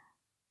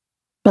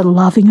 but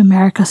loving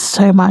America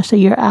so much that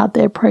you're out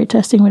there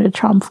protesting with a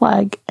Trump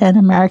flag and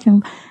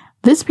American?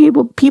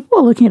 People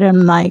are looking at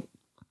him like,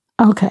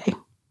 okay,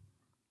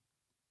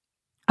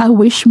 I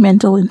wish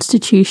mental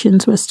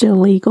institutions were still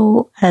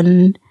legal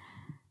and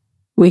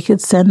we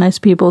could send those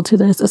people to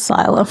those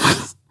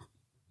asylums.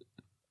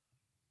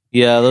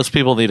 Yeah, those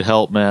people need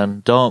help,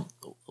 man.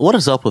 What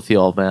is up with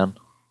y'all, man?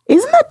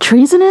 Isn't that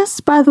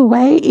treasonous, by the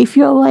way? If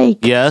you're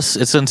like... Yes,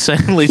 it's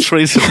insanely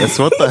treasonous.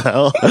 What the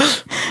hell?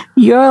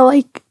 You're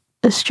like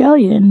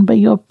Australian, but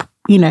you're,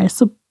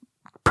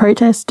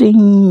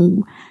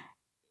 protesting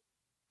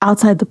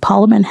outside the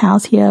Parliament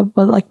House here,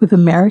 but like with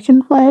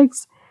American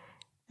flags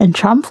and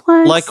Trump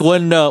flags. Like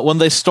when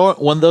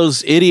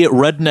those idiot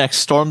rednecks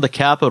stormed the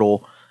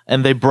Capitol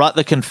and they brought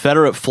the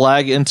Confederate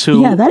flag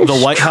into the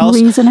White House.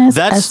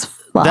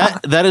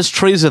 That is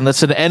treason.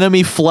 That's an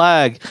enemy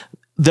flag.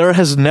 There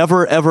has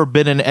never, ever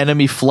been an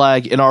enemy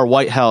flag in our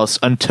White House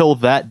until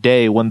that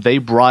day when they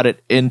brought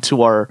it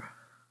into our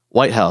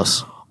White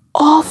House.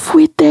 Off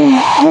with their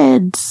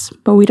heads.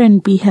 But we don't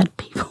behead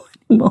people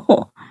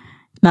anymore.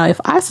 Now,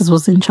 if ISIS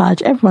was in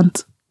charge,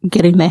 everyone's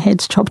getting their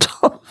heads chopped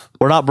off.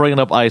 We're not bringing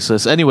up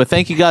ISIS. Anyway,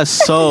 thank you guys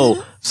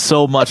so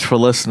much for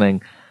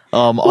listening.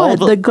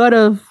 The god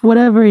of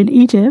whatever in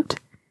Egypt?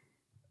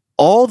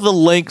 All the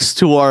links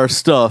to our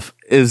stuff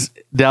is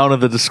down in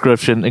the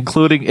description,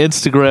 including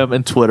Instagram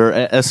and Twitter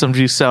at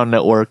SMG Sound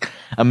Network.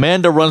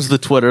 Amanda runs the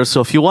Twitter,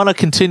 so if you want to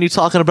continue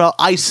talking about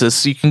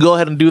ISIS, you can go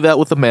ahead and do that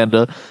with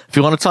Amanda. If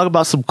you want to talk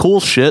about some cool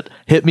shit,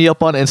 hit me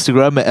up on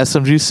Instagram at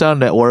SMG Sound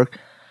Network.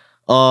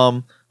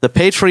 The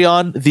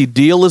Patreon, the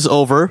deal is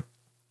over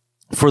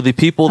for the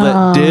people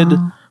that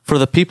For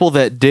the people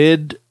that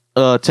did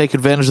take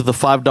advantage of the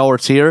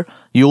 $5 tier,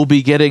 you'll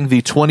be getting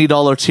the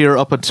 $20 tier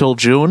up until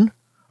June,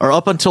 or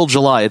up until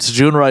July. It's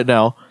June right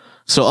now.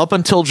 So up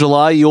until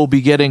July, you'll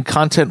be getting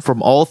content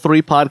from all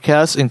 3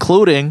 podcasts,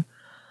 including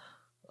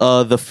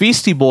the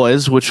Feasty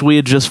Boys, which we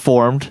had just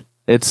formed.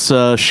 It's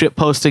shit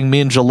posting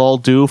me and Jalal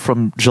do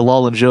from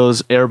Jalal and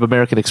Joe's Arab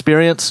American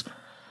Experience.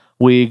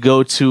 We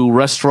go to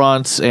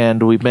restaurants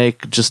and we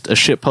make just a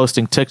shit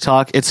posting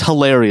TikTok. It's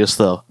hilarious,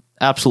 though.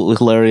 Absolutely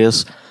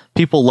hilarious.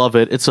 People love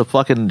it. It's a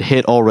fucking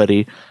hit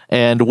already.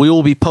 And we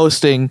will be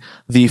posting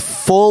the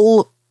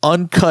full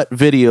uncut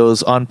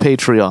videos on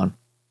Patreon.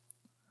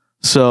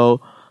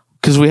 So,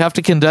 because we have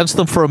to condense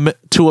them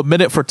to a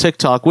minute for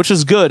TikTok, which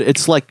is good.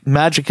 It's like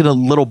magic in a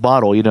little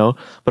bottle, you know?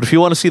 But if you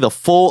want to see the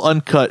full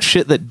uncut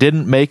shit that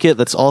didn't make it,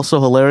 that's also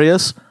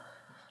hilarious,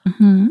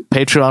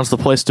 Patreon's the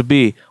place to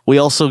be. We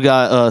also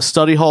got a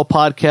Study Hall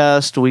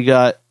podcast. We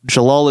got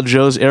Jalal and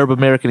Joe's Arab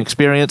American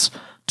Experience.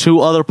 2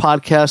 other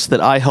podcasts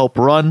that I help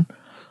run.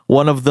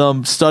 One of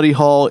them, Study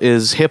Hall,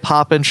 is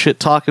hip-hopping,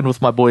 shit-talking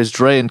with my boys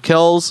Dre and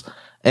Kells.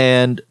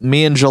 And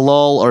me and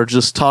Jalal are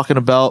just talking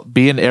about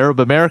being Arab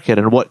American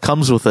and what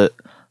comes with it.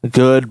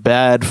 Good,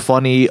 bad,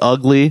 funny,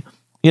 ugly,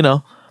 you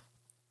know.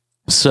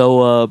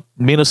 So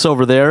meet us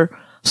over there.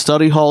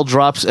 Study Hall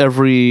drops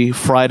every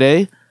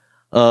Friday.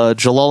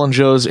 Jalal and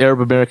Joe's Arab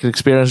American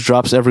Experience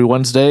drops every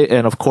Wednesday.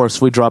 And, of course,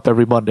 we drop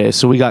every Monday.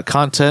 So we got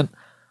content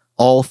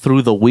all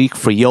through the week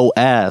for yo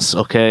ass,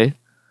 okay?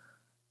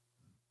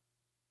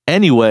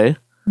 Anyway,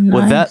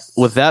 Nice.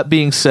 with that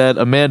being said,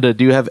 Amanda,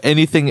 do you have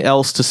anything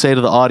else to say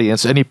to the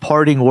audience? Any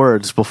parting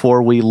words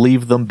before we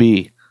leave them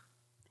be?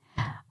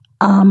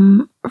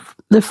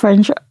 The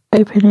French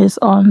Open is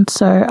on,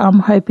 so I'm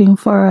hoping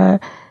for a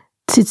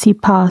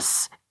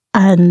Tsitsipas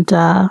and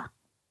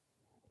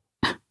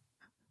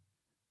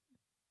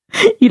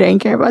you don't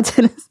care about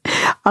tennis.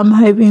 I'm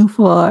hoping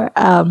for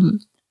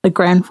the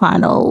grand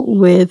final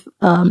with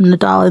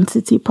Nadal and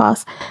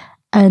Tsitsipas.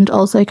 And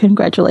also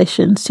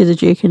congratulations to the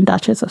Duke and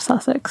Duchess of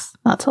Sussex.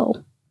 That's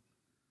all.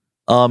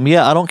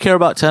 Yeah, I don't care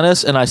about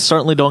tennis, and I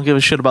certainly don't give a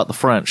shit about the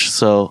French,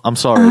 so I'm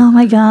sorry. Oh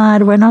my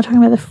God, we're not talking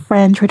about the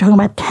French, we're talking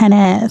about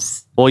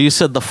tennis. Well, you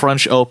said the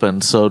French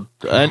Open, so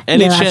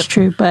any chance? That's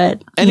true,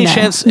 but any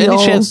chance that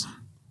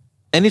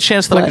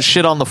I could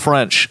shit on the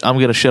French, I'm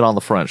gonna shit on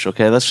the French.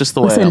 Okay, that's just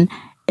the way I am.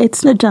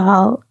 It's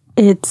Nadal,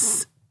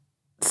 it's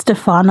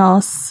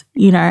Stefanos.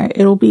 You know,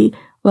 it'll be.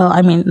 Well,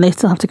 I mean, they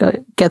still have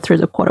to get through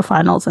the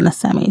quarterfinals and the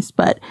semis,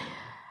 but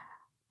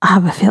I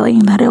have a feeling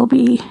that it'll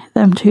be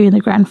them 2 in the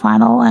grand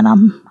final, and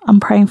I'm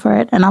praying for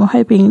it, and I'm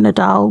hoping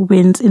Nadal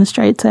wins in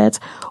straight sets,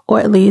 or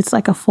at least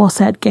like a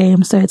 4-set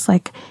game, so it's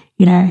like,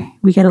 you know,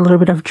 we get a little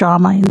bit of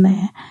drama in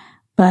there,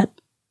 but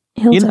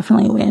he'll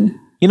definitely win.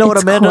 You know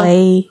what, Amanda?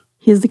 Clay.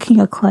 He's the king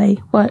of clay.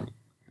 What?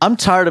 I'm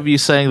tired of you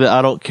saying that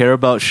I don't care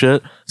about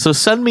shit, so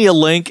send me a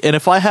link, and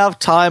if I have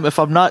time, if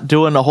I'm not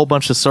doing a whole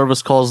bunch of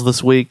service calls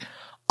this week,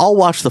 I'll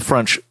watch the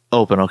French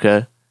Open,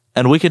 okay?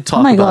 And we can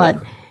talk about it. Oh my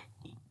God.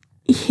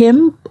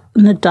 Him,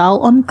 Nadal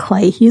on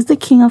clay, he's the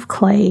king of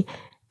clay.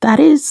 That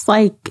is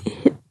like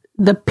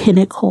the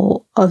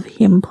pinnacle of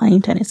him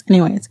playing tennis.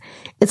 Anyways,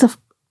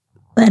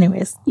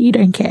 you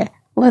don't care.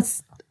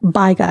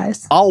 Bye,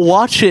 guys. I'll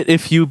watch it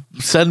if you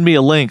send me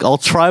a link. I'll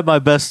try my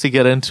best to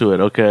get into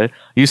it, okay?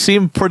 You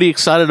seem pretty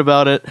excited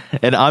about it,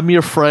 and I'm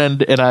your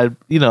friend, and I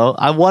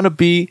want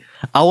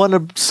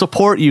to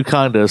support you,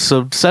 kinda.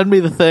 So send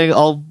me the thing,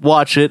 I'll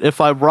watch it. If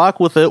I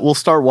rock with it, we'll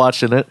start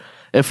watching it.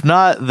 If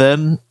not,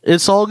 then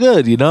it's all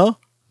good, you know?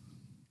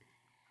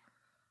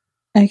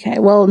 Okay,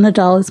 well,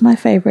 Nadal is my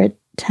favorite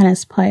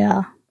tennis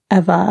player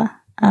ever.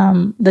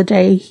 The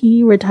day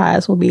he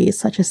retires will be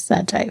such a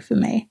sad day for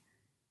me.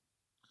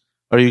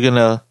 Are you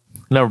gonna?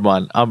 Never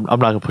mind. I'm not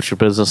gonna put your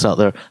business out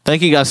there.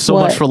 Thank you guys so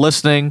much for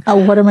listening.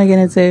 What am I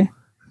gonna do?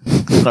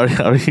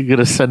 Are you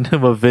gonna send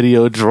him a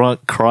video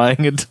drunk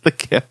crying into the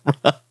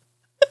camera?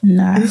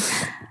 No,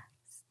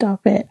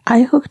 stop it.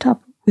 I hooked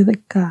up with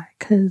a guy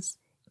because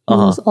he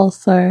was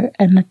also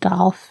a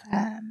Nadal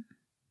fan.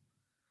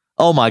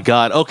 Oh my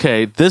God!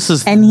 Okay,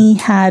 and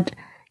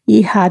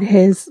he had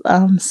his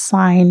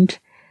signed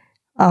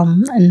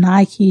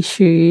Nike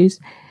shoes.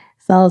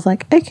 So I was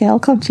like, okay, I'll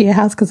come to your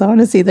house because I want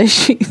to see those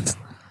shoes.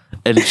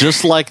 And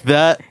just like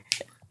that,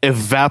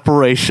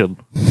 evaporation.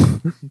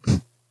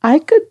 I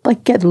could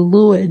get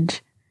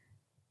lured.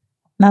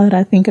 Now that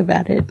I think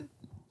about it,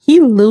 he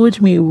lured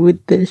me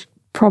with the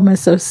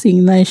promise of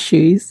seeing those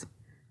shoes.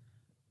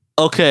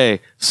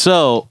 Okay,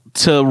 so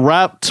to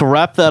wrap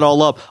that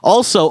all up.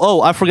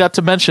 Also, I forgot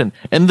to mention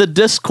in the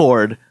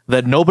Discord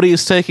that nobody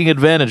is taking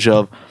advantage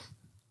of,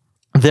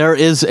 there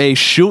is a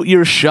shoot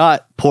your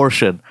shot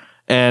portion.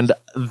 And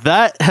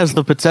that has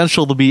the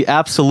potential to be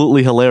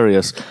absolutely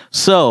hilarious.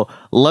 So,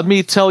 let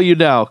me tell you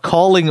now,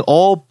 calling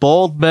all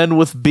bald men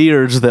with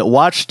beards that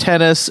watch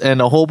tennis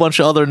and a whole bunch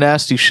of other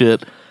nasty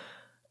shit,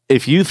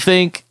 if you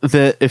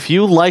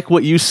like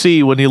what you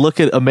see when you look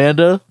at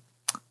Amanda,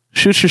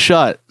 shoot your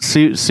shot.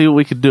 See what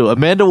we can do.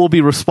 Amanda will be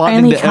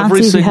responding to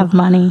every single... if you have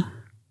money.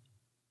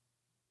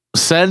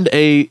 send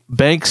a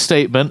bank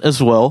statement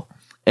as well,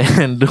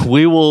 and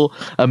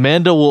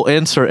Amanda will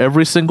answer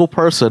every single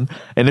person,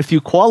 and if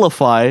you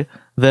qualify,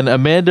 then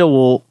Amanda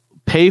will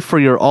pay for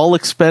your all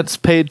expense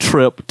paid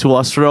trip to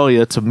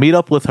Australia to meet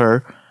up with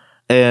her.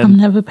 And I'm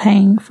never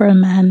paying for a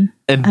man.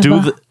 And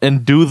ever.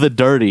 do the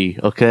dirty,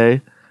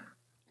 okay?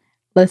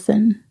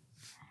 Listen.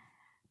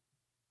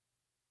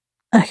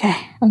 Okay,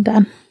 I'm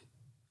done.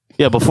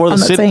 Yeah, before the I'm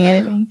not saying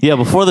anything. Yeah,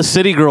 before the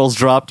City Girls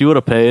dropped, you would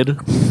have paid.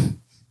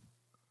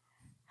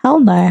 Hell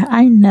no,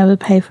 I never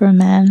pay for a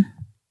man.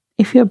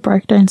 If you're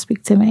broke, don't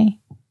speak to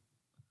me.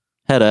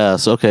 Head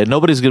ass. Okay,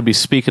 nobody's gonna be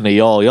speaking to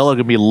y'all. Y'all are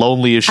gonna be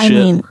lonely as shit. I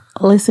mean,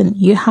 listen,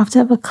 you have to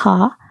have a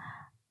car,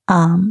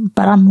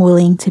 but I'm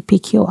willing to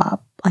pick you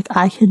up. Like,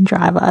 I can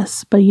drive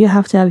us, but you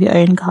have to have your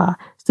own car,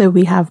 so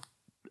we have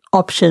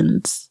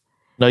options.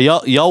 No,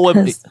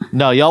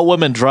 y'all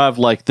women drive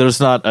like there's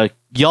not a.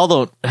 Y'all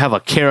don't have a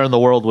care in the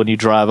world when you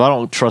drive. I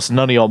don't trust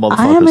none of y'all motherfuckers.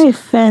 I am a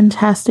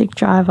fantastic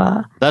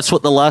driver. That's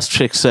what the last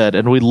chick said,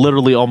 and we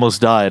literally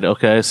almost died.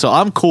 Okay, so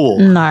I'm cool.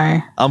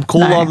 No, I'm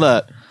cool on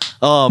that.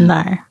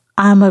 No,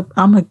 I'm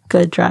a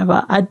good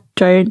driver. I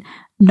don't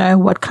know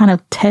what kind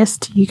of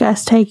test you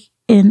guys take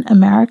in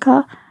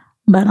America,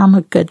 but I'm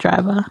a good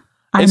driver.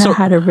 I know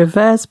how to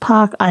reverse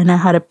park. I know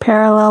how to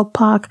parallel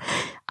park.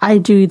 I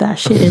do that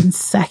shit in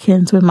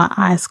seconds with my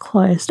eyes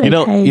closed.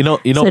 Okay? You know.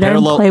 So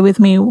parallel, don't play with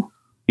me.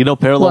 You know,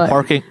 parallel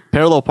parking.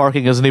 Parallel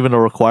parking isn't even a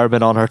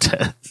requirement on our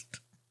test.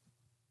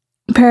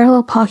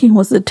 Parallel parking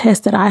was the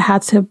test that I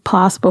had to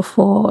pass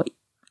before,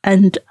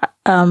 and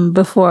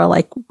before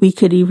like we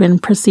could even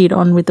proceed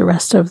on with the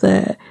rest of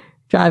the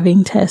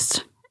driving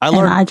test.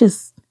 My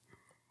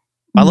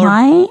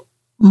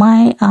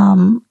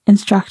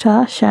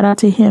instructor, shout out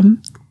to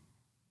him,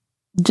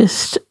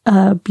 just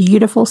a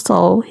beautiful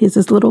soul. He's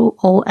this little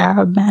old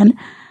Arab man.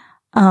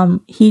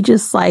 He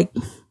just like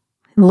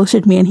looked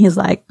at me and he's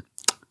like,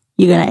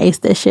 "You're gonna ace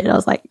this shit." I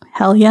was like,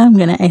 "Hell yeah, I'm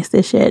gonna ace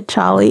this shit,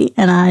 Charlie."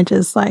 And I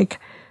just like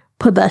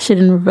put that shit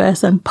in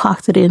reverse and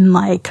parked it in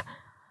like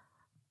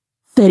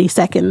 30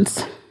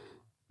 seconds.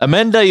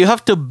 Amanda, you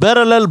have to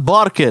parallel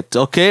park it,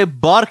 okay?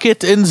 Park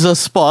it in the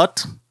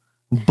spot.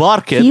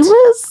 Park it.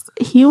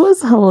 He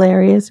was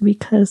hilarious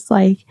because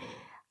like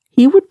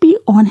he would be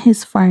on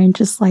his phone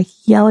just like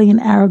yelling in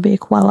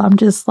Arabic while I'm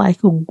just like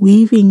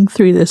weaving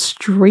through the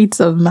streets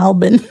of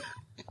Melbourne.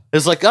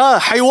 It's like,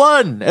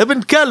 Haywan,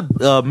 Ibn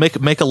Kalb.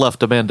 Make a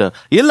left, Amanda.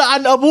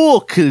 Yil'an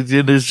Abook.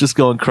 And it's just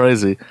going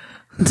crazy.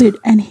 Dude,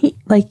 and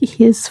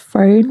his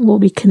phone will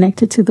be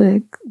connected to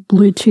the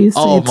Bluetooth.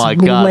 So oh my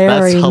God,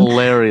 that's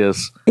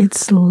hilarious.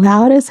 It's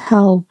loud as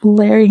hell,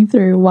 blaring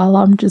through while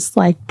I'm just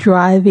like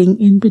driving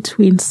in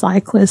between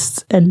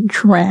cyclists and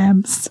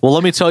trams. Well,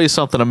 let me tell you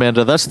something,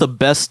 Amanda. That's the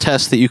best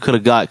test that you could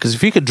have got. Because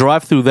if you could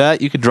drive through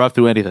that, you could drive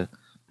through anything.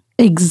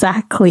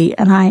 Exactly.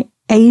 And I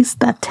aced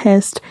that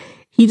test.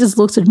 He just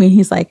looked at me and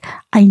he's like,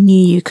 "I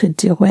knew you could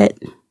do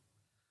it."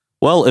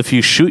 Well, if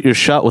you shoot your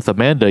shot with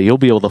Amanda, you'll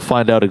be able to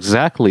find out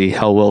exactly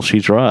how well she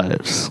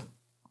drives.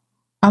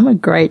 I'm a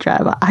great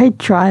driver. I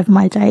drive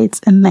my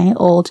dates and they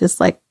all just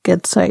like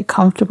get so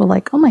comfortable.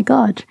 Like, "Oh my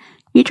God,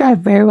 you drive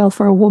very well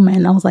for a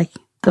woman." I was like,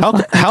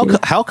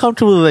 how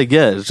comfortable do they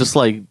get? It's just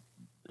like...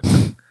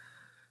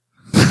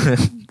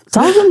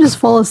 Some of them just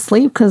fall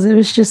asleep because it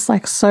was just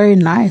like so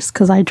nice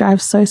because I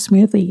drive so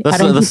smoothly. I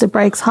don't hit the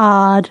brakes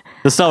hard.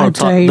 That's not what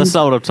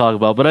I'm talking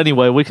about. But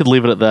anyway, we could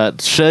leave it at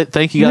that.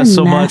 Thank you guys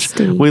so much.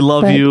 We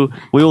love you.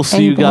 We will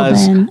see you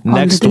guys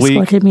next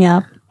week. Hit me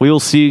up. We will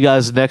see you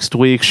guys next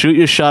week. Shoot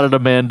your shot at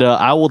Amanda.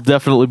 I will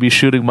definitely be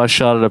shooting my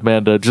shot at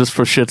Amanda just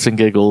for shits and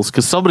giggles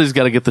because somebody's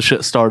got to get the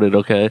shit started,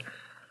 okay?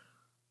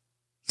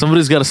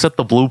 Somebody's got to set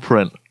the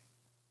blueprint.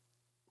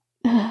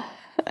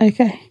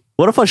 Okay.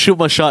 What if I shoot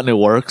my shot and it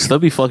works?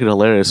 That'd be fucking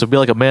hilarious. It'd be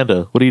like,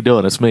 "Amanda, what are you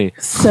doing? It's me."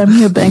 Send me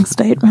your bank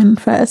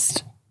statement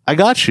first. I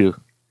got you.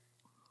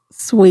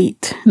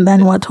 Sweet.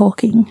 Then we're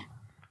talking.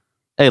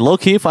 Hey,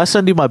 low-key, if I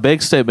send you my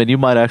bank statement, you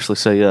might actually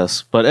say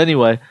yes. But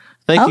anyway,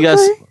 thank you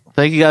guys.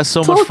 Thank you guys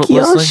so much for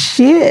listening. Talk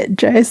shit,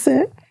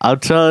 Joseph. I'm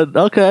telling.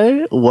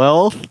 Okay,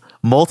 well,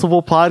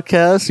 multiple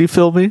podcasts. You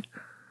feel me?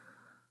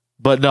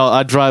 But no,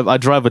 I drive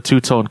a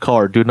two-tone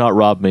car. Do not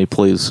rob me,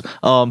 please.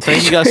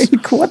 Thank you guys.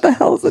 What the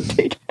hell is a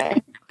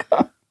two-tone?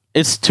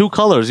 It's two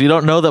colors. You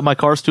don't know that my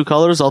car's two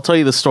colors? I'll tell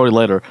you the story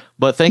later.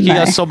 But thank you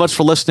guys so much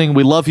for listening.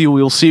 We love you.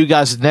 We will see you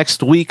guys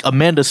next week.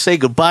 Amanda, say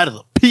goodbye to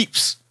the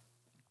peeps.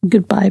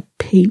 Goodbye,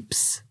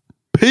 peeps.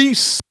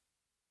 Peace.